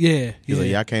now." Yeah. He's like,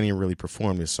 "Yeah, I can't even really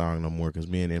perform this song no more because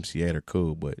me and MC8 are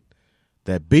cool." But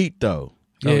that beat though,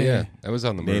 Oh Yeah. yeah, that was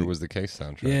on the Murder Then- Was the Case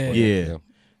soundtrack. Yeah. wasn't it? Yeah.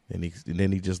 and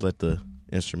then he just let the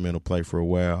instrumental play for a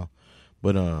while.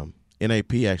 But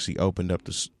NAP actually opened up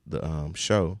the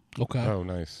show. Okay. Oh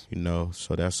nice.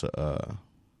 So that's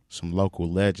some local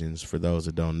legends for those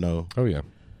that don't know. Oh yeah.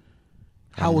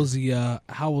 How was the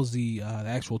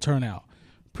actual turnout?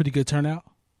 Pretty good turnout.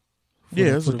 Yeah,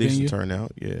 it was for a the decent venue?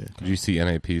 turnout. Yeah. Did you see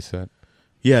NAP set?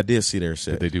 Yeah, I did see their Did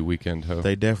set. they do Weekend Ho?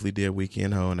 They definitely did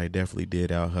Weekend Ho, and they definitely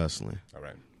did Out Hustling. All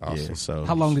right. Awesome. Yeah, so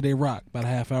How long did they rock? About a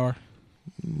half hour?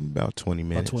 About 20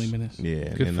 minutes. 20 minutes.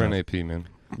 Yeah. Good and for then, NAP, man.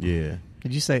 Yeah.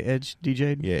 Did you say Edge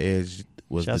DJ'd? Yeah, Edge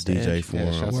was Shouts the to DJ Edge. for Yeah,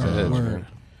 him. shouts to Word, Edge, word. man.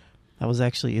 I was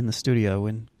actually in the studio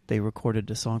when they recorded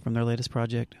a song from their latest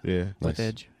project Yeah. with Nice.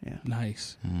 Edge. Yeah.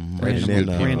 Nice. Mhm. Random- Edge is And good then,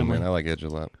 people, randomly. man. I like Edge a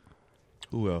lot.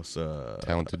 who else?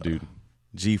 Talented dude.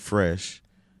 G Fresh.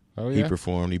 Oh, He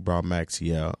performed. He brought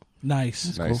Maxie out.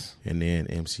 Nice. Nice. And then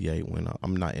MC8 went up.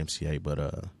 I'm not MC8,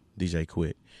 but DJ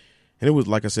Quick. And it was,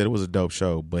 like I said, it was a dope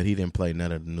show, but he didn't play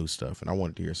none of the new stuff. And I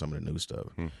wanted to hear some of the new stuff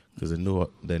because the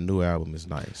new album is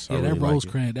nice. Yeah, I really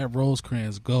like it. that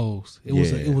Rosecrans goes. It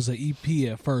was an EP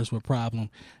at first with Problem,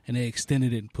 and they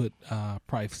extended it and put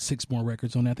probably 6 more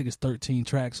records on that. I think it's 13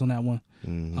 tracks on that one.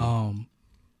 Mhm.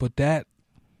 But that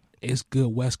is good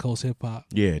West Coast hip hop.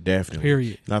 Yeah, definitely.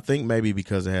 Period. And I think maybe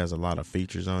because it has a lot of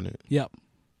features on it, Yep.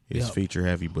 it's Yep. feature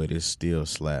heavy, but it's still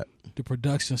slap. The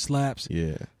production slaps.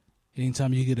 Yeah,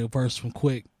 Anytime you get a verse from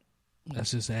Quick,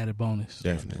 that's just an added bonus.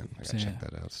 definitely. I gotta check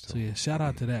that out So still. yeah, shout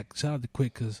out to that. Shout out to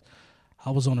Quick because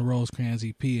I was on the Rosecrans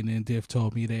EP and then Div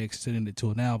told me they extended it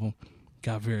to an album.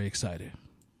 Got very excited.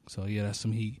 So yeah, that's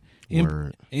some heat.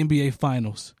 Word. NBA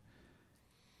Finals.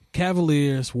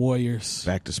 Cavaliers, Warriors.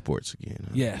 Back to sports again.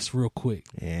 Huh? Yes, real quick.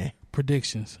 Yeah.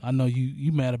 Predictions. I know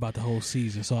you mad about the whole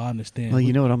season, so I understand. Well,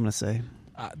 you know what I'm going to say.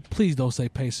 Please don't say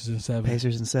Pacers in 7.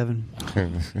 Pacers in 7.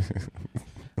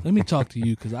 Let me talk to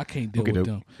you because I can't deal with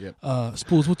them. Yep.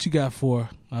 Spools, what you got for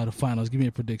the finals? Give me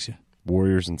a prediction.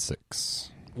 Warriors in 6.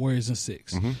 Warriors in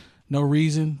 6. Mhm. No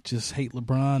reason, just hate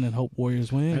LeBron and hope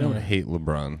Warriors win. I don't or- hate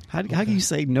LeBron. How can you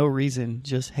say no reason,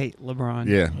 just hate LeBron?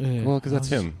 Yeah. Yeah. Well, because that's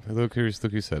I was- him. Look who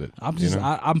said it. I'm you just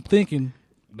know? I'm thinking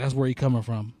that's where he coming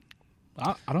from.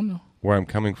 I don't know. Where I'm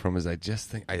coming from is I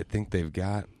think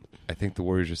the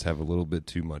Warriors just have a little bit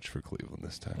too much for Cleveland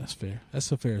this time. That's fair. That's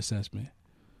a fair assessment.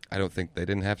 I don't think they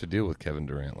didn't have to deal with Kevin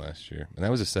Durant last year. And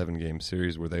that was a 7-game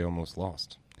series where they almost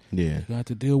lost. Yeah. You got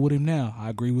to deal with him now. I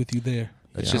agree with you there.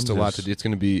 It's Yeah, just I'm a lot just- to do. It's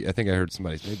going to be, I think I heard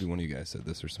somebody, maybe one of you guys said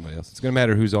this or somebody else. It's going to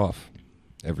matter who's off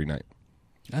every night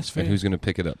That's fair. and who's going to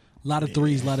pick it up. A lot of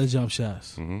threes, a lot of jump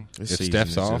shots. Mm-hmm. This If season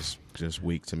Steph's is off, just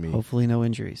weak to me. Hopefully no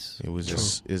injuries. It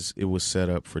was it was set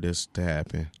up for this to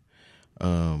happen.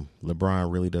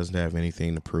 LeBron really doesn't have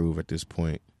anything to prove at this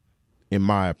point, in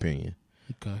my opinion.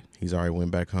 Okay. He's already went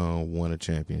back home, won a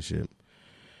championship.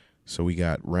 So we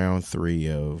got round 3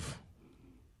 of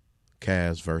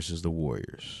Cavs versus the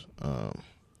Warriors.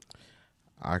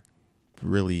 I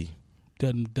really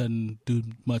Doesn't do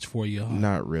much for you, huh?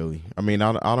 not really. I mean,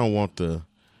 I don't want the.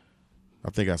 I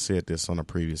think I said this on a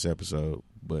previous episode,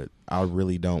 but I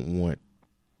really don't want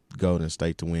Golden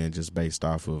State to win just based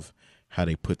off of how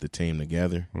they put the team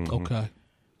together. Okay.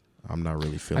 I'm not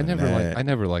really I feeling never that. I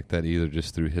never liked that either,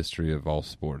 just through history of all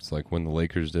sports. Like when the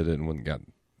Lakers did it and when they got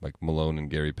like Malone and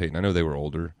Gary Payton. I know they were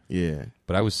older, Yeah.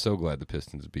 but I was so glad the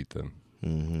Pistons beat them.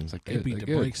 Mm-hmm. It's like They good, beat they're the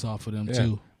good. brakes off of them Yeah.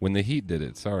 too. When the Heat did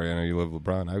it, sorry, I know you love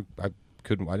LeBron. I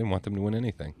didn't want them to win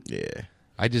anything. Yeah.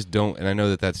 I just don't, and I know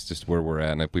that that's just where we're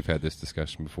at, and we've had this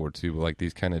discussion before too. But like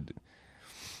these kind of,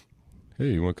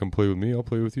 hey, you want to come play with me? I'll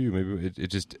play with you. Maybe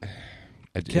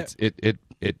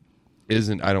it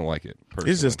isn't. I don't like it.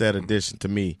 Personally. It's just that addition to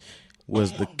me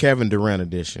was the Kevin Durant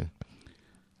addition.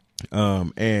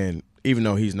 And even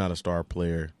though he's not a star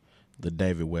player, the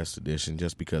David West edition,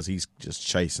 just because he's just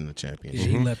chasing the Yeah, championship.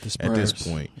 he left the Spurs. At this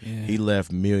point, Yeah. he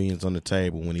left millions on the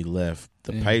table when he left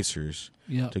the Yeah. Pacers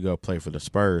Yep. to go play for the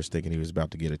Spurs, thinking he was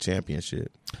about to get a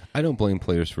championship. I don't blame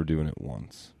players for doing it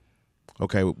once.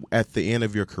 Okay, at the end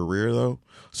of your career, though,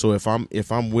 so if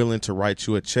I'm willing to write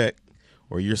you a check,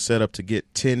 or you're set up to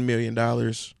get $10 million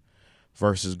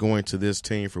versus going to this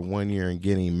team for 1 year and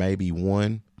getting maybe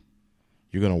one,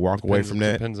 you're gonna walk away from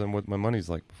that. Depends on what my money's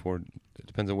like before. It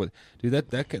depends on what, dude.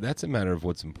 That's a matter of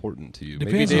what's important to you.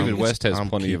 Maybe Depends David on- West has I'm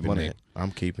plenty of keeping money, it.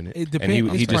 I'm keeping it. It and depends.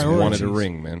 he it's just wanted priorities. a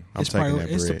ring, man. I'm It's taking that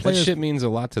it's the bread. That players. shit means a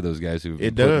lot to those guys who've been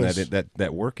It putting does.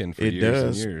 that work in for It years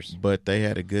does, and years. but they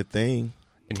had a good thing.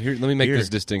 And here, let me make Here. this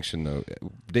distinction though.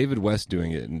 David West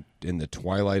doing it in the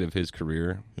twilight of his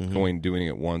career, doing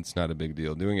it once, not a big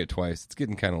deal. Doing it twice, it's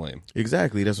getting kind of lame.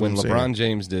 Exactly. That's When what I'm LeBron saying.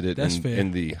 James did it That's fair.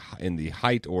 in the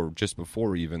height or just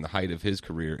before even the height of his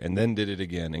career, and then did it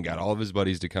again and got all of his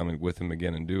buddies to come with him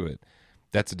again and do it.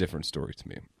 That's a different story to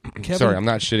me. Kevin- Sorry, I'm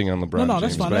not shitting on LeBron No,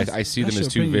 that's James, fine. but That's- I see them that's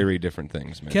as your two opinion. very different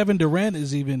things, man. Kevin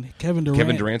Durant's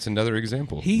Durant's another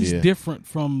example. He's Yeah. different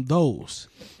from those.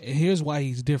 And here's why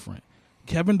he's different.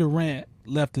 Kevin Durant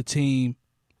left a team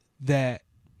that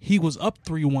he was up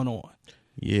 3-1 on.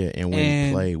 Yeah, and when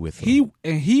he played with him.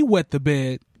 He wet the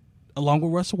bed along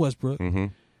with Russell Westbrook. Mm-hmm.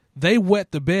 They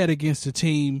wet the bed against the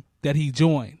team that he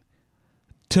joined.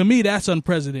 To me, that's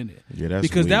unprecedented. Yeah, that's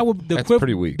because weak. that would That's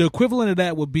pretty weak. The equivalent of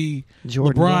that would be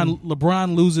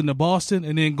LeBron losing to Boston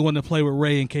and then going to play with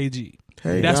Ray and KG.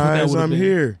 Hey that's guys, what that I'm been.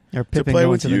 here Or to Pippen play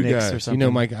going with to the you Knicks guys. or something. You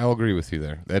know, Mike, I'll agree with you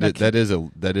there. That is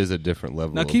a different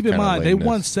level. Now of keep in kinda mind, they lameness.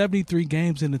 won 73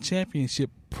 games in the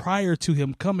championship prior to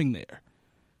him coming there,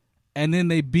 and then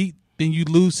then you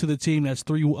lose to the team that's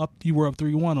 3 up. You were up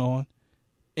 3-1 on,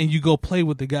 and you go play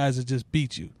with the guys that just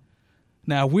beat you.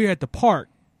 Now we're at the park,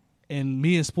 and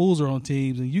me and Spools are on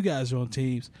teams, and you guys are on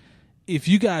teams. If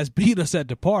you guys beat us at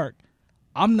the park,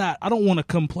 I don't want to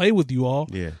come play with you all.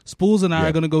 Yeah. Spools and I Yeah.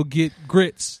 are going to go get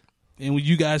Grits, and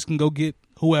you guys can go get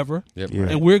whoever, Yep, Yeah.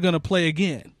 right. and we're going to play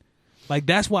again. Like,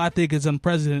 that's why I think it's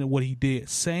unprecedented what he did.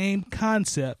 Same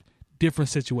concept, different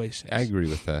situations. I agree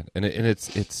with that, and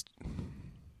it's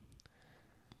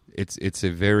a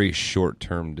very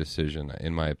short-term decision,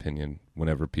 in my opinion.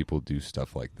 Whenever people do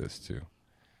stuff like this, too,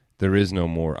 there is no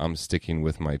more. I'm sticking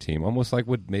with my team, almost like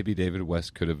what maybe David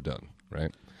West could have done.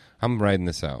 Right? I'm riding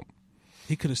this out.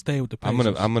 He could have stayed with the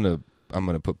Pacers. I'm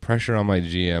gonna put pressure on my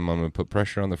GM. I'm gonna put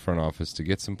pressure on the front office to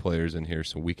get some players in here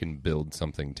so we can build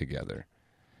something together.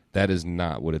 That is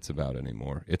not what it's about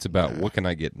anymore. It's about what can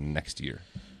I get next year,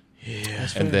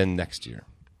 and then next year.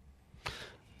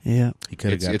 Yeah. He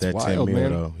could have got It's that wild, 10 mil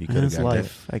man. though. He could have That's got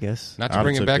life, I guess. Not to I'd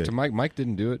bring it took back that. to Mike. Mike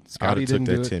didn't do it. that. I'd Scotty have took didn't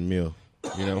do that it. 10 mil.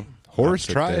 You know, Horace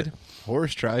took tried. that.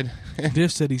 Horace tried.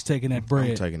 Diff said he's taking that I'm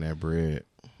bread. taking that bread.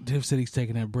 Diff said he's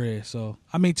taking that bread. So,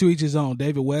 I mean, to each his own.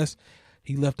 David West,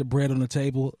 he left the bread on the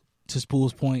table. To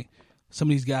Spool's point, some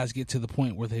of these guys get to the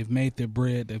point where they've made their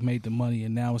bread, they've made the money,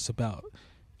 and now it's about,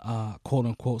 quote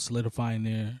unquote, solidifying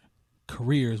their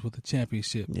careers with the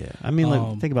championship. Yeah. I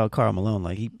mean, think about Karl Malone.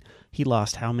 Like, he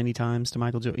lost how many times to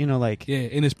Michael Jordan? You know, like Yeah,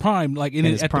 in his prime, like in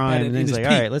his at prime, the, and in then he's his like,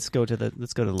 peak. all right, let's go to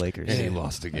the Lakers. And he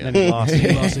lost again. And then he lost.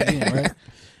 He lost again, right?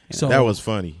 So That was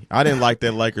funny. I didn't like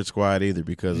that Lakers squad either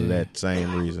because of that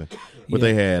same reason. But Yeah.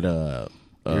 they had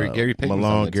Gary Payton was on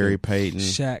Malone, that Gary too. Payton.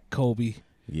 Shaq, Kobe.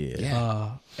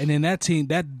 Yeah. And then that team,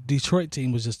 that Detroit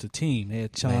team was just a team. They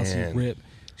had Chauncey, Man. Rip,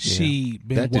 Sheed,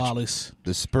 Ben That Wallace.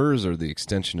 The Spurs are the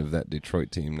extension of that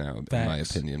Detroit team now, in my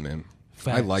Facts. opinion, man.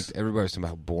 Facts. I liked everybody was talking about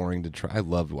how boring Detroit. I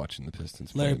loved watching the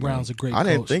Pistons. Larry play, Brown's a man. great I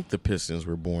didn't coach. think the Pistons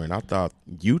were boring. I thought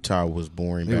Utah was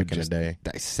boring They back would in the just day.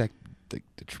 dissect the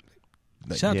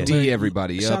Shout out to D Larry,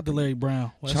 everybody shout up. out to Larry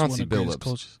Brown. Well, that's Chauncey one of the greatest Billups.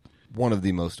 coaches. One of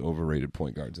the most overrated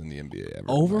point guards in the NBA ever. in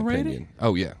my Overrated? opinion.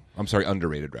 Oh yeah, I'm sorry,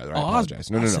 underrated rather. I Oh, I was-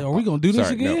 apologize. No, I no, said, no. are we gonna do this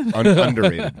Sorry, again? No,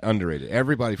 underrated, underrated.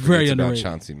 Everybody Very forgets about underrated.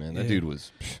 Chauncey, man. That Yeah. dude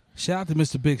was. Shout out to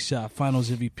Mr. Big Shot, Finals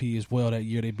MVP as well. That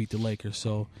year they beat the Lakers.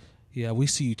 So, yeah, we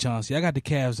see you, Chauncey. I got the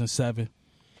Cavs in 7.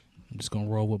 I'm just gonna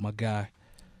roll with my guy,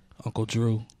 Uncle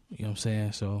Drew. You know what I'm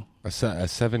saying? So A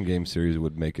 7-game series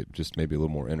would make it just maybe a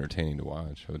little more entertaining to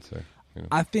watch. I would say. You know.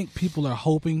 I think people are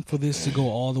hoping for this to go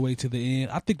all the way to the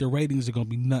end. I think the ratings are going to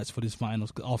be nuts for this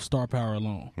finals off star power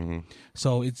alone. Mm-hmm.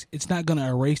 So it's not going to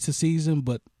erase the season,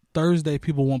 but Thursday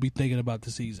people won't be thinking about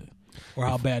the season or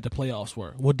how bad the playoffs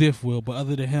were. Well, Diff will, but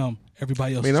other than him,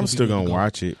 everybody else. I mean, I'm will still be good gonna to go.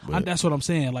 watch it. But That's what I'm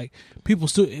saying. Like people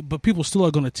still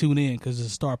are going to tune in because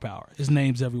it's star power. His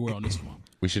name's everywhere on this one.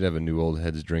 We should have a new old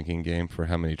heads drinking game for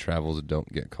how many travels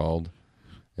don't get called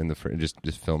in the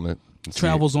just film it. And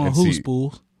Travels see, on and who, see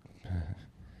Spools?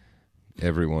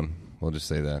 Everyone. We'll just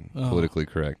say that politically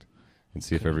correct, and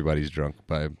see if everybody's drunk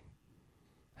by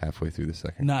halfway through the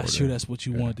second. Not quarter. sure that's what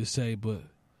you wanted to say, but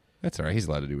That's all right. He's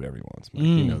allowed to do whatever he wants, Mike.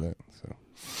 You know that.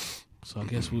 So I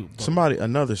guess we.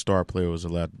 another star player was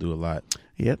allowed to do a lot.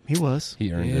 Yep, he was.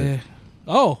 he earned Yeah. it.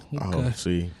 Oh, Oh, okay.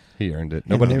 see, He earned it.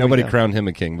 Yeah, Nobody there we go. crowned him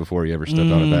a king before he ever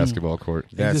stepped on a basketball court.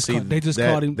 They just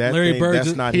called him Larry Bird.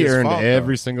 That's not He his earned fault,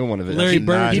 every though. single one of it. Larry he,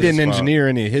 Bird- he Not didn't his fault. engineer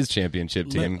any of his championship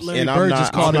teams. Larry And Bird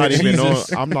just called him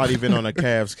Jesus. I'm not even on a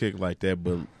Cavs kick like that.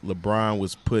 But LeBron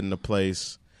was put in a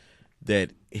place that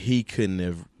he couldn't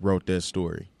have wrote that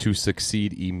story. To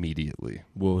succeed immediately.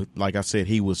 Well, like I said,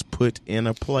 he was put in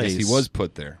a place. Yes, he was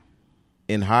put there.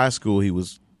 In high school.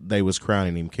 They was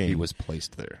crowning him king. He was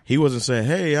placed there. He wasn't saying,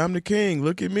 "Hey, I'm the king.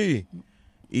 Look at me."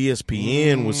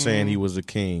 ESPN was saying he was a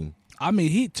king. I mean,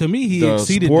 he The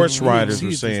exceeded. sports he writers were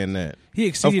exceeded saying that. He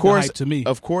exceeded Of course, the hype to me.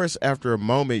 Of course, after a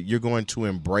moment, you're going to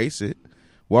embrace it.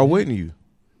 Why wouldn't you?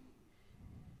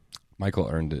 Michael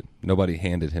earned it. Nobody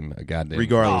handed him a goddamn.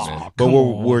 Regardless, man. but come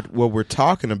what on. we're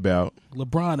talking about,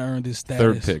 LeBron earned his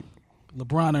status. Third pick.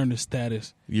 LeBron earned his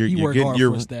status. you're he worked hard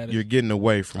for his status. you're getting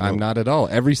away from. I'm not at all.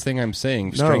 Everything I'm saying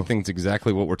No. strengthens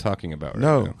exactly what we're talking about right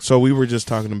No, now. so we were just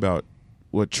talking about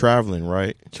with traveling,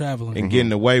 right? Traveling. And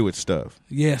getting away with stuff.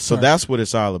 Yeah, So sir. that's what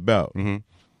it's all about. Mm-hmm.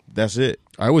 That's it.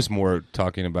 I was more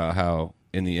talking about how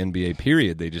in the NBA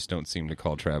period they just don't seem to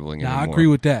call traveling Yeah, anymore. I agree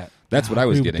with that. That's what I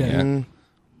was agree with getting that.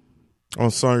 at.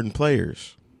 On certain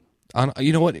players.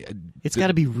 You know what? It's got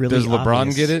to be really Does LeBron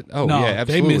obvious. get it? Oh, No, yeah, they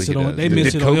absolutely. miss it he on- does. they Did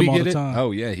miss it on Kobe him all get the it? time.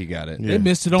 Oh, yeah, he got it. They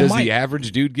missed it on Does Mike. the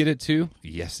average dude get it too?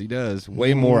 Yes, he does.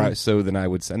 Way more so than I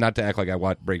would say. Not to act like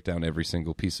I break down every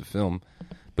single piece of film,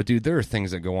 but dude, there are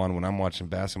things that go on when I'm watching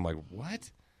basketball. I'm like,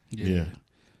 what? Yeah.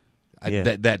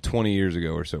 Yeah. That 20 years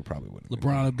ago or so probably wouldn't.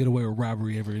 LeBron will get away with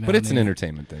robbery every now But and it's an then.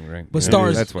 entertainment thing, right? But You know,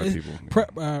 stars, that's why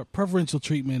people. preferential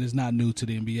treatment is not new to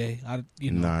the NBA.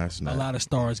 Nah, it's A not. lot of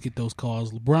stars get those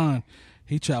calls. LeBron,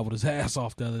 he traveled his ass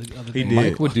off the other He day.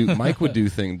 did. Mike would do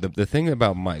things. The thing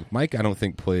about Mike, I don't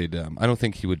think played. I don't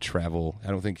think he would travel. I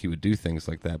don't think he would do things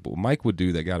like that. But what Mike would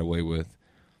do that got away with,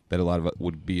 that a lot of it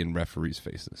would be in referees'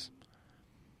 faces.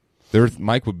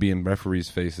 Mike would be in referees'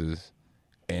 faces,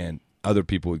 and other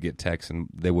people would get texts and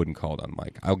they wouldn't call it on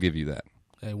Mike. I'll give you that.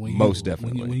 Hey, Most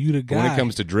definitely. When you the guy, when it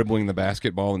comes to dribbling the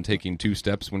basketball and taking 2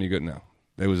 steps when you go, no,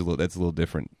 that's a little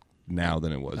different now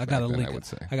than it was. I got a back then, link. I would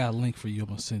say. I got a link for you. I'm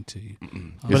gonna send to you.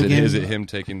 But again- Is it him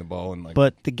taking the ball and like?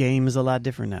 But the game is a lot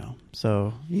different now.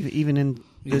 So even in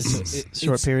this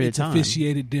short period it's of time,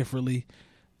 officiated differently.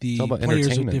 The It's all about players are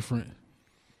entertainment. different.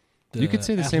 You could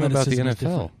say the same about the athleticism is NFL.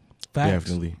 different. Facts.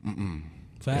 Definitely.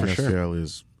 Facts. NFL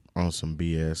is on some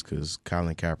BS because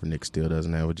Colin Kaepernick still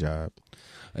doesn't have a job.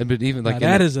 But even like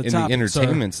Now, that in, is a in topic, the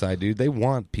entertainment side, dude, they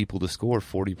want people to score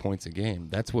 40 points a game.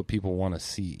 That's what people want to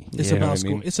see. It's You know about what I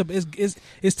scoring. mean?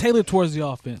 It's tailored towards the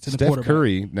offense and the Steph quarterback.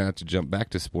 Curry, not to jump back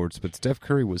to sports, but Steph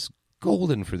Curry was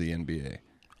golden for the NBA.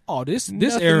 Oh, this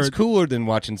Nothing's era cooler than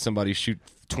watching somebody shoot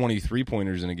 23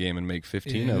 pointers in a game and make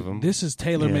 15 of them. This is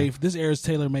tailor made. This era is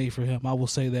tailor made for him. I will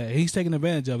say that he's taking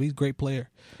advantage of. He's a great player.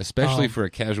 Especially for a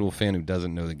casual fan who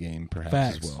doesn't know the game, perhaps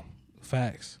Facts. as well.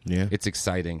 Facts. Yeah. It's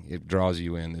exciting. It draws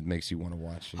you in. It makes you want to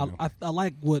watch. You know? I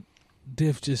like what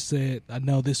Diff just said. I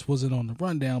know this wasn't on the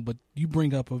rundown, but you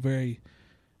bring up a very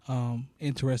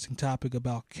interesting topic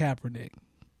about Kaepernick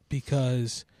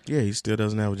because Yeah, he still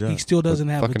doesn't have a job. he still doesn't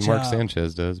have a Fucking job. Mark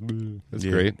Sanchez does. Boo. That's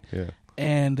Yeah. great. Yeah.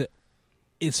 And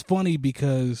it's funny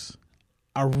because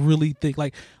I really think,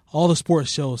 like, all the sports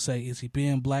shows say, is he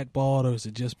being blackballed or is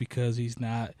it just because he's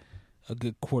not a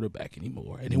good quarterback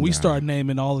anymore? And then we start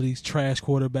naming all of these trash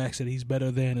quarterbacks that he's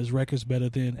better than, his record's better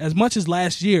than. As much as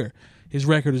last year, his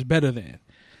record is better than.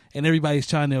 And everybody's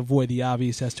trying to avoid the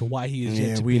obvious as to why he is yet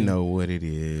Yeah, to we be know what it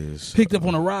is. picked up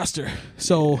on a roster.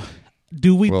 So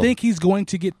do we Well- think he's going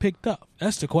to get picked up?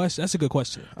 That's the question. That's a good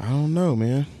question. I don't know,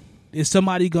 man. Is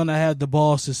somebody going to have the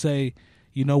balls to say,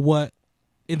 you know what,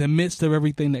 in the midst of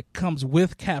everything that comes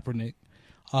with Kaepernick,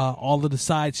 all of the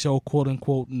sideshow, quote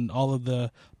unquote, and all of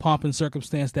the pomp and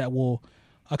circumstance that will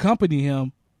accompany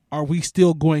him, are we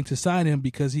still going to sign him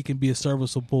because he can be a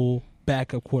serviceable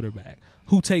backup quarterback?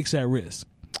 Who takes that risk?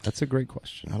 That's a great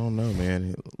question. I don't know,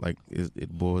 man. Like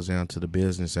it boils down to the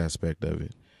business aspect of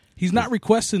it. He's not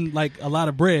requesting like a lot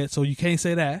of bread, so you can't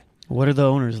say that. what are the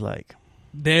owners like?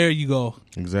 There you go.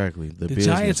 Exactly. The business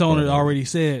Giants part owner of it. already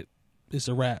said it's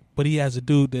a wrap, but he has a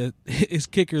dude that his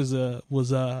kickers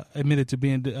was admitted to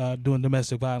being doing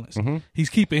domestic violence. He's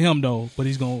keeping him though, but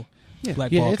he's going to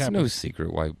blackball Yeah, it's Kaepernick. no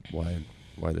secret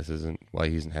why this isn't why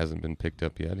he hasn't been picked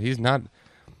up yet. He's not.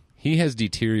 He has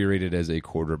deteriorated as a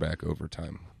quarterback over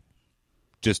time.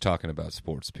 Just talking about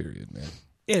sports, period, man.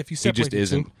 Yeah, if you He separate just the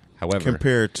isn't. two. However,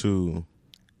 compared to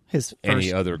His any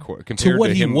first, other compared what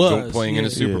to he him was, playing in a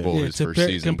yeah. Super Bowl Yeah, his to first compare-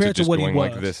 season, compared to just what he going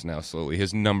like was. this now slowly.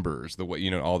 His numbers, the way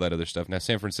all that other stuff. Now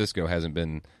San Francisco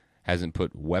hasn't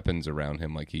put weapons around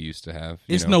him like he used to have.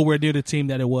 It's nowhere near the team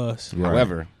that it was. Right.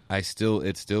 However, it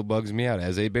still bugs me out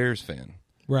as a Bears fan.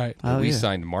 Right. Oh, we yeah.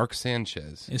 signed Mark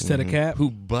Sanchez, Instead of Cap. who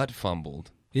butt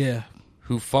fumbled, Yeah.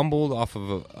 who fumbled off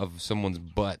of someone's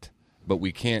butt, but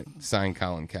we can't sign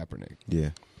Colin Kaepernick.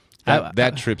 yeah.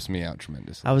 That trips me out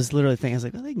tremendously. I was literally thinking, I was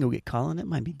like, well, they can go get Colin. It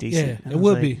might be decent. Yeah, And it I was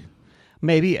would like, be.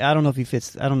 Maybe I don't know if he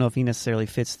fits. I don't know if he necessarily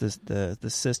fits the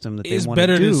system that It's they want to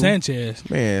better do. than Sanchez.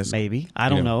 Man, it's, Maybe I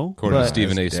don't know. According to but-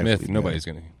 Stephen A. That's Smith, definitely nobody's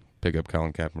going to pick up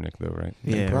Colin Kaepernick, though, right?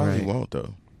 they Yeah, probably right. won't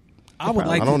though. I would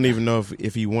like I don't even know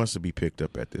if he wants to be picked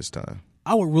up at this time.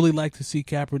 I would really like to see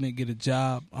Kaepernick get a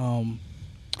job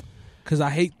because I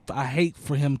hate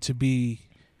for him to be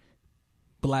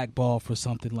blackballed for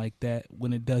something like that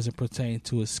when it doesn't pertain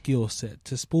to his skill set.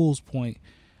 To Spool's point,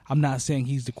 I'm not saying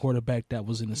he's the quarterback that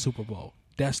was in the Super Bowl.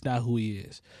 That's not who he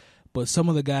is. But some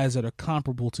of the guys that are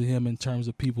comparable to him in terms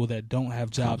of people that don't have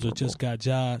jobs or just got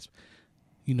jobs,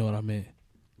 you know what I mean?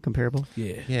 Comparable?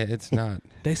 Yeah. Yeah, it's not.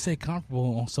 They say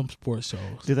comparable on some sports shows.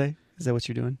 Do they? Is that what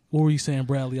you're doing? What were you saying,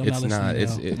 Bradley? I'm It's not not.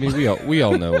 listening. I mean, we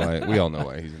all know why. We all know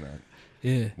why he's not.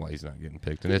 Yeah. Why he's not getting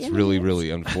picked, and it's really, really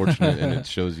unfortunate, and it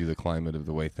shows you the climate of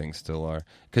the way things still are.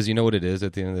 Because you know what it is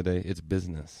at the end of the day? It's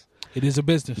business. It is a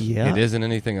business. Yeah. It isn't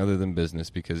anything other than business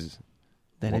because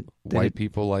white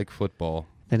people like football.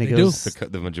 Then it They goes.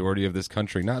 The majority of this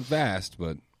country, not vast,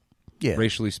 but Yeah.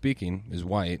 racially speaking, is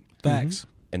white. Facts.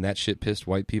 And that shit pissed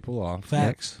white people off.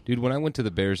 Facts. Dude, when I went to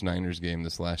the Bears-Niners game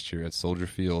this last year at Soldier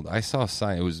Field, I saw a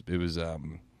sign. It was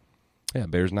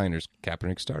Bears-Niners.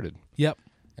 Kaepernick started. Yep.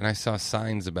 And I saw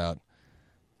signs about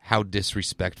how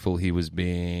disrespectful he was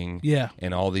being. Yeah.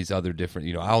 And all these other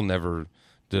different, I'll never,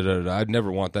 I'd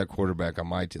never want that quarterback on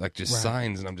my team. Like, just Right.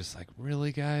 signs. And I'm just like,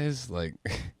 really, guys? Like,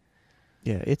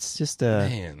 Yeah, it's just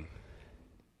man.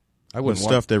 I When wouldn't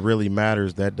stuff that really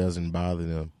matters, that doesn't bother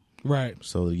them. Right.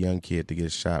 So the young kid to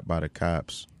get shot by the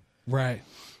cops Right.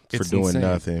 for It's doing insane.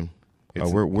 nothing.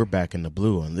 It's- We're back in the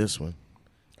blue on this one.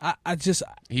 I just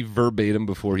He verbatim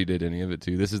before he did any of it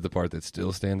too. This is the part that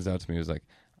still stands out to me. He was like,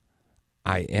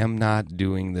 I am not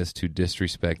doing this to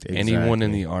disrespect anyone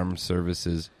in Exactly. the armed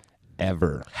services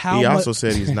ever. He also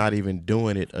said he's not even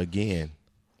doing it again.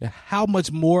 how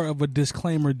much more of a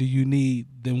disclaimer do you need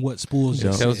than what Spools It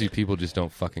just tells said? you people just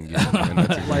don't fucking get it. Man.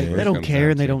 That's exactly Like, what they it don't comes care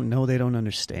down and they to. don't know, they don't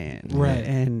understand. Right.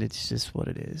 And it's just what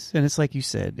it is. And it's like you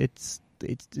said, it's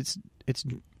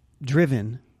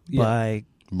driven Yeah.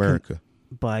 America.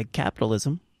 by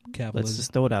capitalism. Capitalism. Let's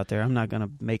just throw it out there. I'm not going to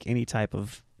make any type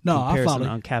of No, I comparison follow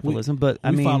you. on capitalism, but I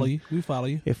we mean, follow you. We follow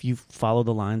you. if you follow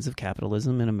the lines of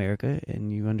capitalism in America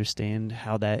and you understand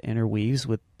how that interweaves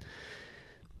with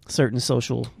certain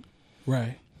social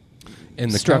Right.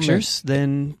 And the structures,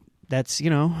 then that's, And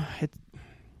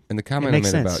the comment It I makes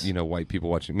made sense. about white people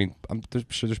watching. I mean, I'm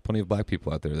sure there's plenty of black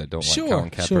people out there that don't Sure,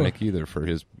 like Colin sure. Kaepernick either for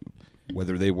his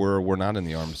whether they were or were not in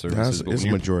the armed services. But It's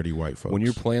when you're, majority white folks. when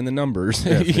you're playing the numbers,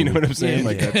 you know what I'm saying? Yeah.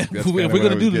 Like that's if kinda we're what I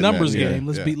gonna was do the getting at. numbers Yeah, game,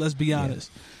 yeah. let's be honest.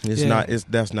 it's Yeah. not.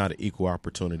 That's not an equal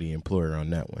opportunity employer on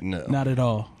that one. No, Not at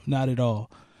all. Not at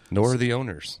all. nor are the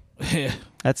owners.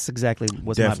 that's exactly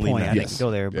what's Definitely my point. not. I Yes. didn't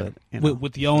go there, Yeah. but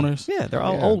With the owners. yeah, they're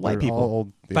all Yeah, old white they're people. all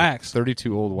old, Facts.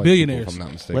 32 old white Billionaires. people, if I'm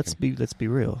not mistaken. Let's be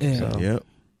real. Yeah. So, Yep.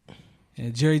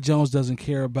 And Jerry Jones doesn't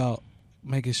care about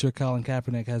making sure Colin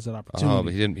Kaepernick has that opportunity. Oh,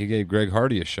 but he didn't. He gave Greg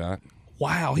Hardy a shot.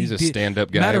 Wow, He's he a did.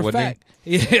 stand-up guy, Matter of wasn't fact,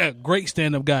 yeah, great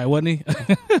stand-up guy, wasn't he?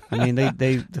 I mean,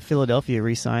 the Philadelphia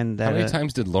re-signed that. How many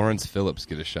times did Lawrence Phillips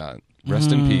get a shot?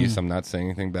 Rest in peace. I'm not saying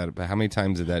anything bad, but how many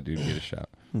times did that dude get a shot?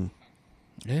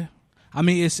 Yeah, I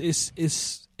mean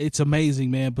it's amazing,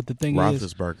 man. But the thing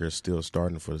is, Roethlisberger is still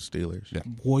starting for the Steelers. Yeah.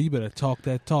 boy, you better talk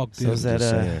that talk. So Dude. is Just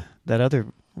saying. that other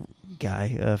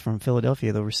guy from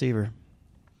Philadelphia, the receiver?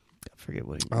 I forget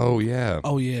what he. Oh yeah,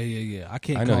 Oh yeah. I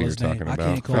can't I know call who you're his name. talking I about.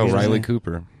 can't call Oh, his Riley name.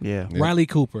 Cooper. Yeah, Yeah. Riley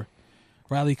Cooper.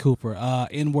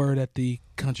 N-word at the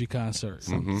country concert.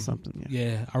 something. Yeah.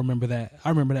 Yeah, I remember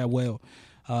that well.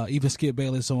 Even Skip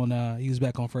Bayless he was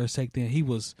back on First Take then. He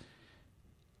was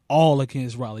all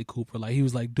against Riley Cooper. Like he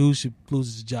was like, dude should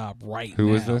lose his job right now. Who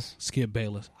was this? Skip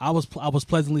Bayless. I was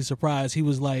pleasantly surprised. He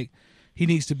was like, he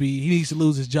needs to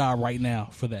lose his job right now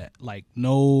for that. Like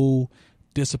no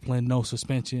discipline, no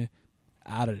suspension,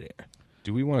 out of there.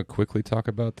 Do we want to quickly talk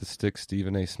about the stick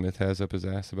Stephen A. Smith has up his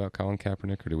ass about Colin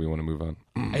Kaepernick, or do we want to move on?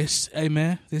 Hey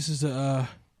man, this is a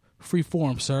free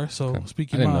forum, sir. So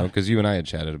speak I your didn't know mind. because you and I had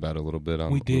chatted about it a little bit.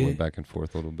 We did. went back and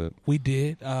forth a little bit. We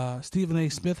did. Stephen A.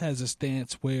 Smith has a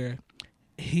stance where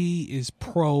he's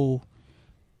pro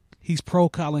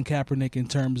Colin Kaepernick in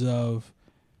terms of,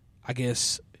 I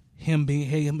guess, him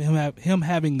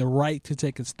having the right to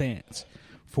take a stance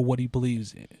for what he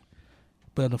believes in.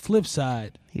 But on the flip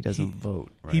side, He doesn't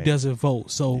vote. Right? he doesn't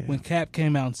vote. So when Cap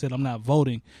came out and said, "I'm not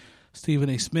voting," Stephen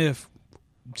A. Smith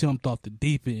jumped off the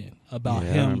deep end about Yeah,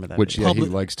 I him. remember that. Which he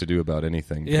Public- likes to do about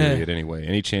anything. Yeah. Period. Anyway,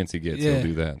 any chance he gets, Yeah. he'll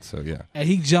do that. So yeah, And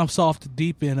he jumps off the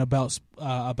deep end about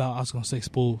I was going to say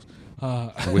Spools.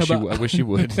 I wish you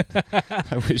would.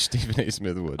 I wish Stephen A.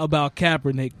 Smith would. About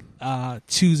Kaepernick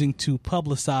choosing to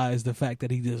publicize the fact that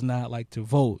he does not like to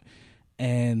vote.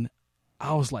 And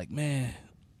I was like, man,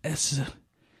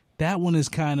 that one is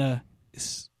kind of,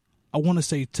 I want to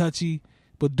say touchy,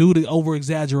 but due to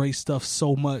over-exaggerate stuff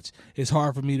so much, it's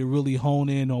hard for me to really hone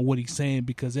in on what he's saying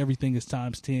because everything is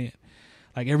times 10.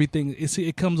 Like everything,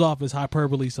 it comes off as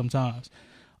hyperbole sometimes.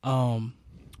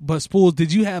 But Spools,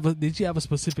 did you have a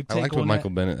specific take I liked on what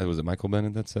Michael that? Bennett. Was it Michael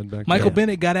Bennett that said back? Michael there?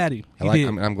 Bennett got at him. He did.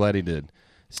 I'm glad he did.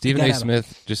 Stephen got A. at him.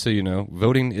 Smith, just so you know,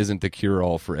 voting isn't the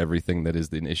cure-all for everything that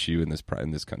is an issue in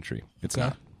this country. It's Okay.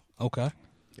 not. Okay.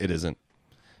 It isn't.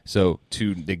 So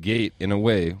to negate, in a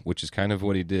way, which is kind of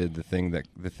what he did, the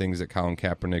things that Colin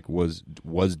Kaepernick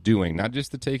was doing, not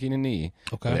just the taking a knee,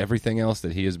 Okay. but everything else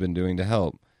that he has been doing to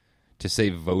help, to say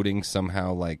voting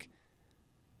somehow like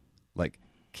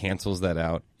cancels that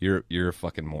out. You're a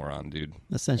fucking moron, dude.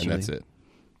 Essentially. And that's it.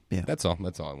 Yeah. That's all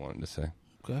I wanted to say.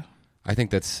 Okay. I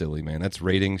think that's silly, man. That's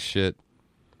ratings shit.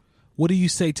 What do you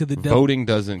say to the devil? Voting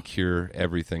doesn't cure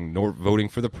everything, nor voting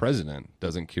for the president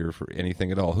doesn't cure for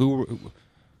anything at all. Who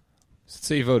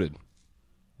say you voted?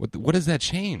 What does that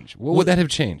change? What would that have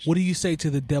changed? What do you say to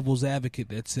the devil's advocate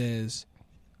that says,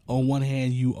 on one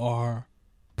hand, you are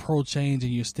pro-change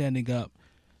and you're standing up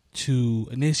to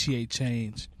initiate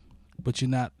change, but you're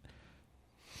not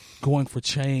going for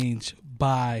change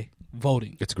by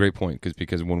voting? It's a great point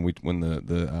because when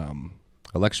the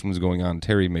election was going on,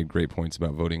 Terry made great points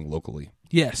about voting locally.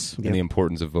 Yes. And the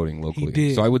importance of voting locally. He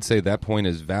did. So I would say that point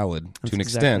is valid to an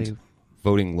extent.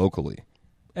 Voting locally,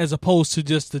 as opposed to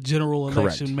just the general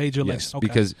election, correct? major Yes, election. Okay.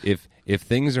 because if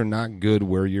things are not good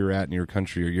where you're at in your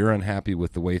country, or you're unhappy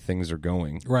with the way things are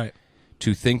going, right,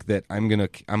 to think that I'm gonna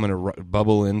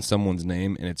bubble in someone's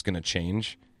name and it's gonna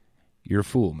change, you're a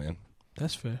fool, man.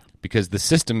 that's fair. Because the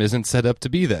system isn't set up to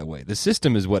be that way. The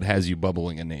system is what has you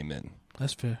bubbling a name in.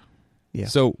 That's fair. Yeah.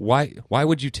 So why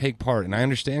would you take part? And I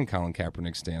understand Colin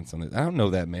Kaepernick's stance on this. I don't know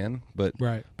that man, but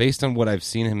Right. based on what I've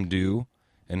seen him do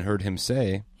and heard him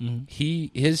say,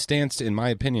 his stance, in my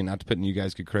opinion, not to put in, you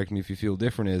guys could correct me if you feel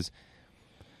different, is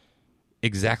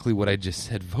exactly what I just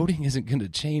said. Voting isn't going to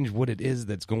change what it is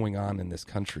that's going on in this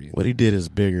country. What he did is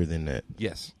bigger than that.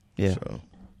 Yes. Yeah. So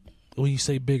When you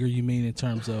say bigger, you mean in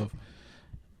terms of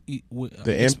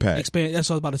the impact. Expand. That's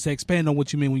what I was about to say. Expand on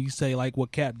what you mean when you say like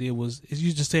what Cap did was. Is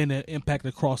you just saying the impact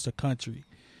across the country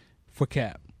for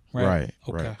Cap, right? Right,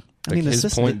 Okay. right. I mean, the his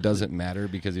system, point doesn't matter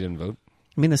because he didn't vote.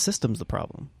 I mean, the system's the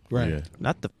problem, Right. Yeah.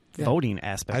 not the voting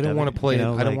aspect. I don't want to play it.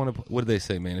 I don't want to. What do they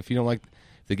say, man? If you don't like,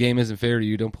 if the game isn't fair to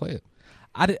you, don't play it.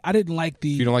 I didn't like If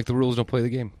you don't like the rules, don't play the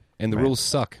game. And the Right. rules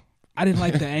suck. I didn't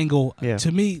like the angle. Yeah.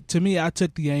 To me, I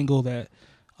took the angle that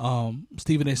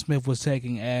Stephen A. Smith was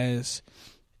taking as.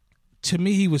 To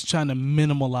me, he was trying to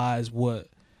minimalize what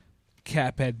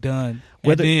Cap had done,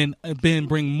 and then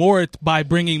bringing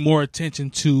more attention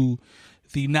to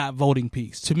the not voting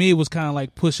piece. To me, it was kind of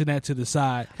like pushing that to the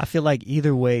side. I feel like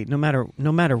either way, no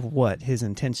matter what his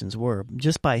intentions were,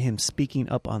 just by him speaking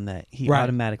up on that, he Right.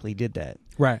 automatically did that.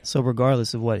 Right. So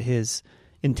regardless of what his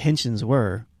intentions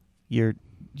were, you're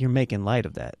making light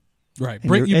of that. Right.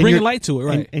 And you're- You and bring a you're- light to it.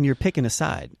 Right. And you're picking a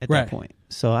side at Right. that point.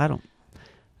 So I don't.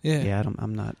 Yeah. Yeah,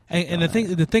 I'm not. And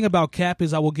the thing about Cap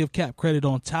is, I will give Cap credit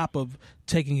on top of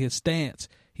taking his stance.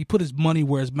 He put his money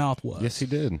where his mouth was. Yes, he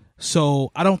did.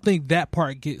 So I don't think that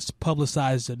part gets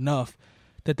publicized enough.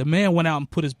 That the man went out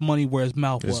and put his money where his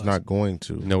mouth was. It's not going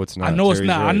to. No, it's not. I know it's Terry's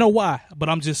not. I right. know why, but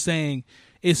I'm just saying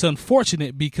it's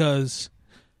unfortunate because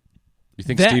You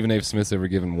think that- Stephen A. Smith's ever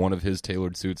given one of his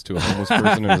tailored suits to a homeless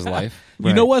person in his life?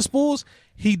 you know what, Spools?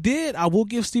 He did. I will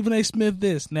give Stephen A. Smith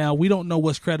this. Now we don't know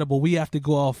what's credible. We have to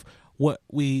go off what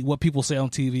people say on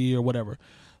TV or whatever.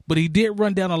 But he did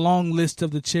run down a long list of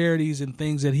the charities and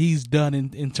things that he's done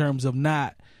in terms of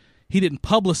he didn't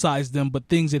publicize them, but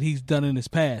things that he's done in his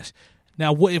past.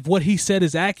 Now, if what he said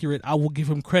is accurate, I will give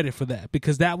him credit for that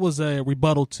because that was a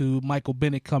rebuttal to Michael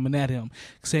Bennett coming at him,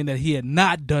 saying that he had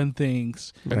not done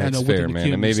things. And that's within fair, the man.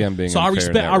 And community. maybe I'm being so I unfair in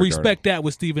respect. that I regard. respect that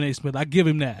with Stephen A. Smith. I give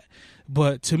him that.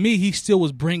 But to me, he still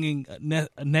was bringing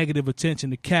a negative attention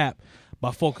to Cap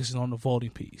by focusing on the voting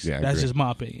piece. Yeah, I That's agree. just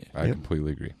my opinion. I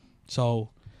completely agree. So,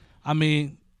 I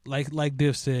mean, like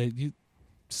Div said,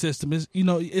 system is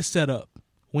it's set up.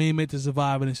 We ain't meant to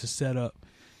survive, and it's just set up.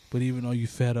 But even though you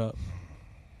fed up,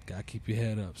 gotta keep your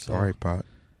head up. So All right, Pop.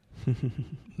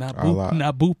 not I'll lie.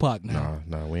 not Bupac now.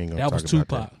 No, we ain't gonna That talk was about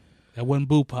Tupac. That wasn't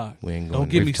Bupac. We ain't Don't going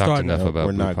get there. me We've talked started. enough about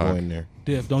We're not Bupac. going there.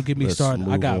 Div, don't get me Let's started.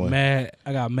 I move got on. mad.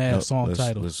 I got mad No, song let's-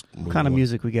 titles. let's move What kind of on.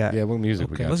 music we got? Yeah, what music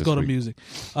we Okay, got let's this go to week? music.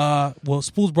 Well,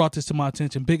 Spools brought this to my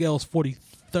attention. Big L's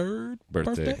 43rd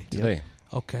birthday. today.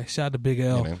 Okay, shout out to Big Yeah,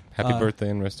 L. man. Happy birthday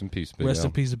and rest in peace, Big Rest L.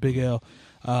 in peace to Big L.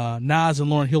 Nas and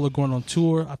Lauryn Hill are going on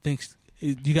tour. I think.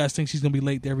 Do you guys think she's gonna be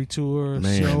late to every tour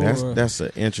Man, show? or that's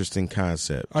an interesting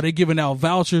concept. are they giving out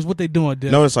vouchers? What they doing,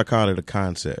 Div? Notice I called it a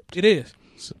concept. It is.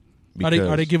 Because,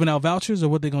 Are they giving out vouchers or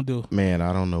what they gonna do? Man,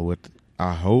 I don't know what.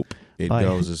 I hope it Fine.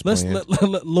 goes as Let's planned.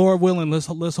 let Lord willing. Let's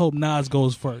hope Nas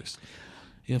goes first.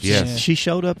 You know what I'm Yes. saying? She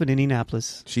showed up in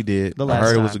Indianapolis. She did. The I last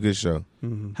heard it was time. a good show.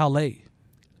 How late?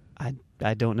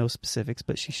 I don't know specifics,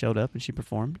 but she showed up and she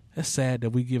performed. That's sad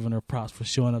that we giving her props for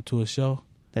showing up to a show.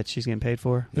 That she's getting paid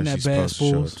for. Isn't that she's bad, supposed to show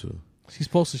Spools? it too. She's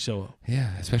supposed to show up.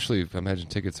 Yeah, especially if I imagine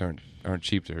tickets aren't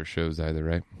cheap to her shows either,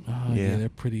 right? Yeah,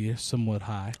 they're somewhat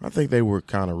high. I think they were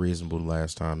kind of reasonable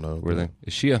last time, though. Were they?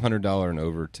 Is she $100 and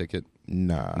over ticket?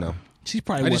 Nah. No. She's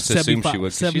probably I what, just assumed she 75, would,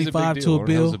 'cause she's a big 75 deal. to a Lauren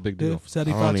bill. Hill's a big deal. I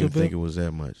 75 don't to a even bill. think it was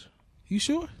that much. You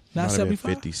sure? Might Not have been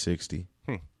 75? 50, 60.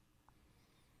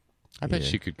 I bet Yeah.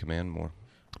 she could command more.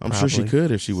 I'm sure she Probably.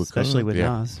 could if she would come. Especially with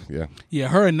Yeah. Nas. Yeah. Yeah,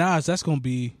 her and Nas, that'll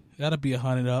be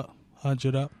 100 up.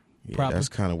 100 up. Yeah, Probably. that's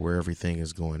kind of where everything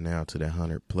is going now, to that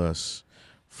 100 plus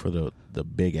for the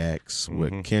big acts.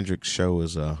 What Kendrick's show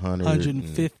is 100,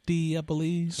 150, I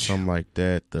believe. something like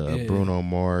that. The Yeah. Bruno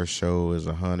Mars show is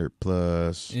 100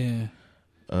 plus. Yeah.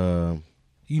 Um,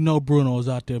 You know Bruno's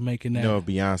out there making that. you know,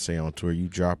 Beyonce on tour, you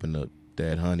dropping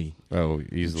that honey, Oh, you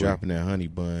easily. dropping that honey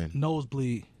bun.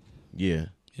 Nosebleed. Yeah, You know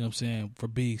what I'm saying? For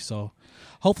B. So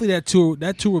hopefully that tour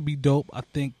will be dope. I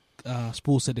think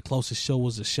Spool said the closest show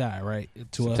was a Shy, right?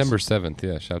 To September us. 7th,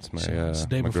 yeah. Shout to So it's the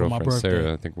day my before my girlfriend birthday.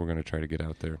 Sarah. I think we're going to try to get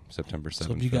out there September 7th.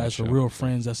 So if you for that guys are show. real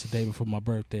friends, that's the day before my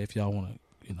birthday. If y'all want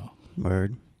to,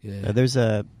 Word. yeah. There's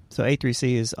a so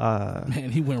A3C is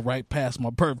Man, he went right past my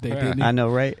birthday, didn't he? I know,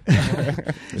 right?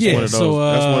 it's Yeah, one of those, so,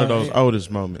 that's one of those oldest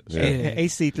moments. Yeah.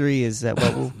 AC3 is that.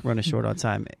 Well, we'll run it short on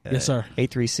time. Yes, sir.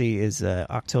 A3C is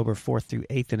October 4th through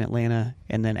 8th in Atlanta,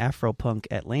 and then Afropunk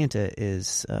Atlanta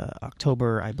is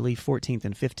October, I believe, 14th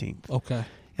and 15th. Okay.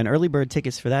 And early bird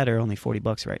tickets for that are only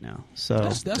 $40 right now. So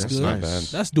That's That's good. not bad.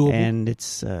 That's doable. and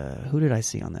it's who did I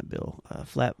see on that bill?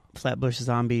 Flatbush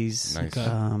Zombies. Nice.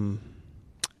 Okay.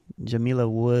 Jamila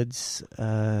Woods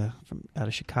from out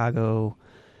of Chicago.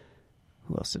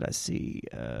 Who else did I see?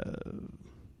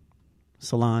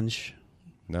 Solange.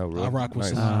 No, really I rock with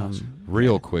nice. Solange.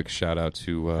 Real quick shout out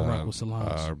to I rock with Solange.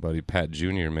 our buddy Pat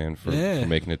Jr., man, for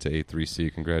making it to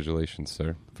A3C. Congratulations,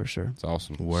 sir. For sure. It's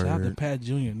awesome. Word. Shout out to Pat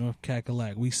Jr., North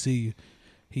Cackalack. We see you.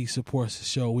 He supports the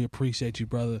show. We appreciate you,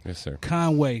 brother. Yes, sir.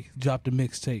 Conway dropped a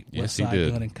mixtape. Yes, he Westside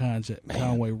did. Gun and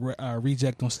Conway.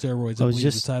 Reject on Steroids, I It was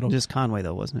believe the title. just Conway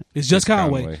though, wasn't it? It's just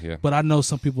Conway. Conway, yeah. But I know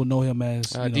some people know him as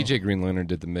DJ Green Lantern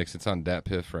did the mix. It's on Dat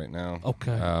Piff right now.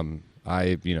 Okay.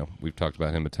 We've talked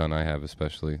about him a ton. I have,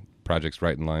 especially projects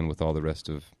right in line with all the rest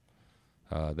of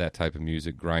that type of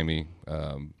music. Grimy.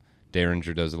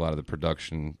 Derringer does a lot of the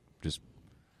production. Just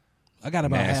I got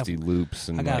about nasty loops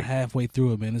and I got like, halfway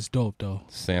through it, man. It's dope though.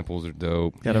 samples are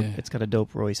dope. It's got a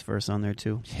dope Royce verse on there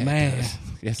too. Yeah, Man. it does.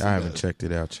 Yes, I it haven't does. checked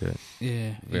it out yet.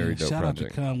 Yeah. Very dope Shout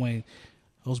project. out to Conway.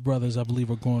 Those brothers, I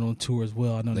believe, are going on tour as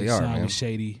well. I know They they are, signed man. with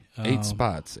Shady. 8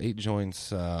 spots, 8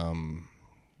 joints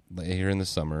here in the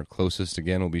summer. Closest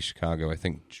again will be Chicago. I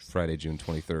think Friday, June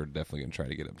 23rd. Definitely gonna try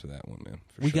to get up to that one, man.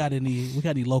 For We sure. got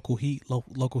any local heat,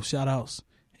 local shout outs?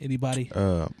 Anybody?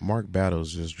 Mark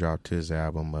Battles just dropped his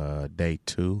album, Day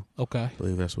 2. Okay. I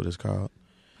believe that's what it's called.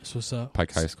 That's what's up.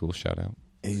 Pike High School shout out.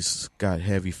 He's got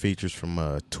heavy features from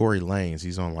Tory Lanez.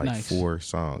 He's on like Nice. 4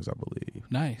 songs, I believe.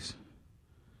 Nice.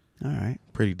 All right.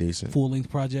 Pretty decent. Full length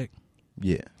project?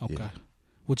 Yeah. Okay. yeah.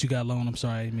 What you got, Lone? I'm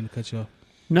sorry, I didn't mean to cut you off.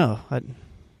 No, I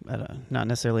not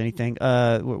necessarily anything.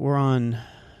 We're on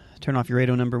Turn Off Your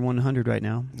Radio number 100 right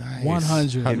now. Nice.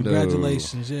 100. Hundo.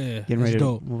 Congratulations. Yeah. Getting That's ready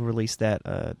dope. we'll release that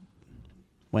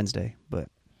Wednesday, but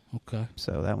Okay.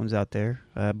 so that one's out there.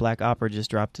 Black Opera just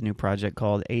dropped a new project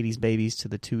called 80s Babies to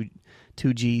the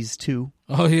 2Gs 2.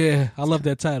 Oh, yeah. I love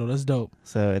that title. That's dope.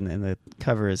 So, and the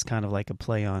cover is kind of like a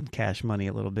play on Cash Money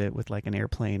a little bit with like an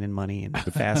airplane and money and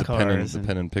fast cars The and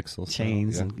pen and pixel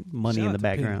chains style, yeah. and money Shout in out the to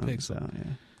Pen and background. Pixel. So, yeah.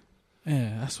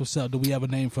 Yeah, that's what's up. Do we have a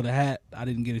name for the hat? I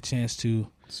didn't get a chance to.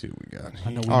 Let's see what we got.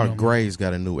 I know we Oh, know. Gray's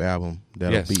got a new album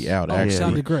that'll Yes. be out Oh, shout out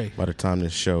actually to Gray. by the time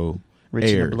this show Rich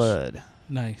in airs the Blood.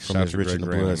 Nice. from Shout out his to Rich Greg in the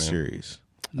Graham, Blood man. series.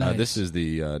 Nice. This is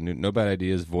the new No Bad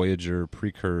Ideas Voyager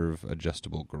Precurve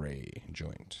Adjustable Gray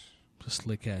joint.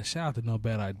 Slick ass. Shout out to No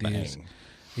Bad Ideas. Bang.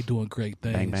 They doing great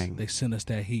things. Bang, bang. They send us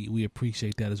that heat. We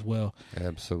appreciate that as well.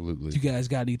 Absolutely. You guys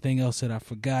got anything else that I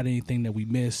forgot? Anything that we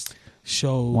missed?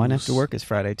 Shows? Wine After Work is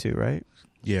Friday too, right?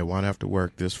 Yeah, Wine After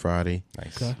Work this Friday.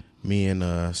 Nice. Okay. Me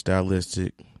and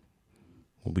Stylistic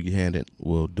will be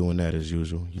doing that as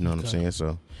usual. You know what I'm Okay. saying?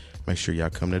 So make sure y'all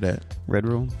come to that. Red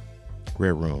Room.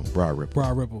 Red Room, Broad Ripple.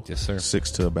 Broad Ripple. Yes, sir.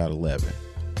 6 to about 11.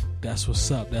 That's what's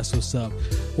up. That's what's up.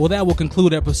 Well, that will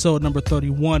conclude episode number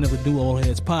 31 of the New Old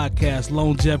Heads podcast.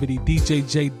 Longevity, DJ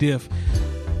J Diff,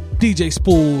 DJ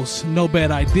Spools, No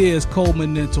Bad Ideas,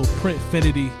 Coleman Mental,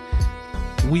 Printfinity.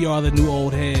 We are the New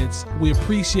Old Heads. We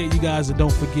appreciate you guys, and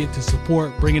don't forget to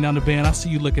support Bringing Down the Band. I see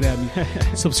you looking at me.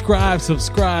 subscribe.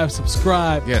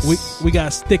 Yes. We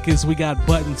got stickers. We got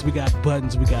buttons. We got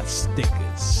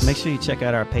stickers. Make sure you check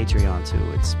out our Patreon too.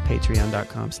 It's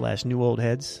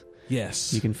patreon.com/newoldheads.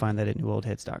 Yes. You can find that at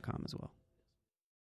newoldheads.com as well.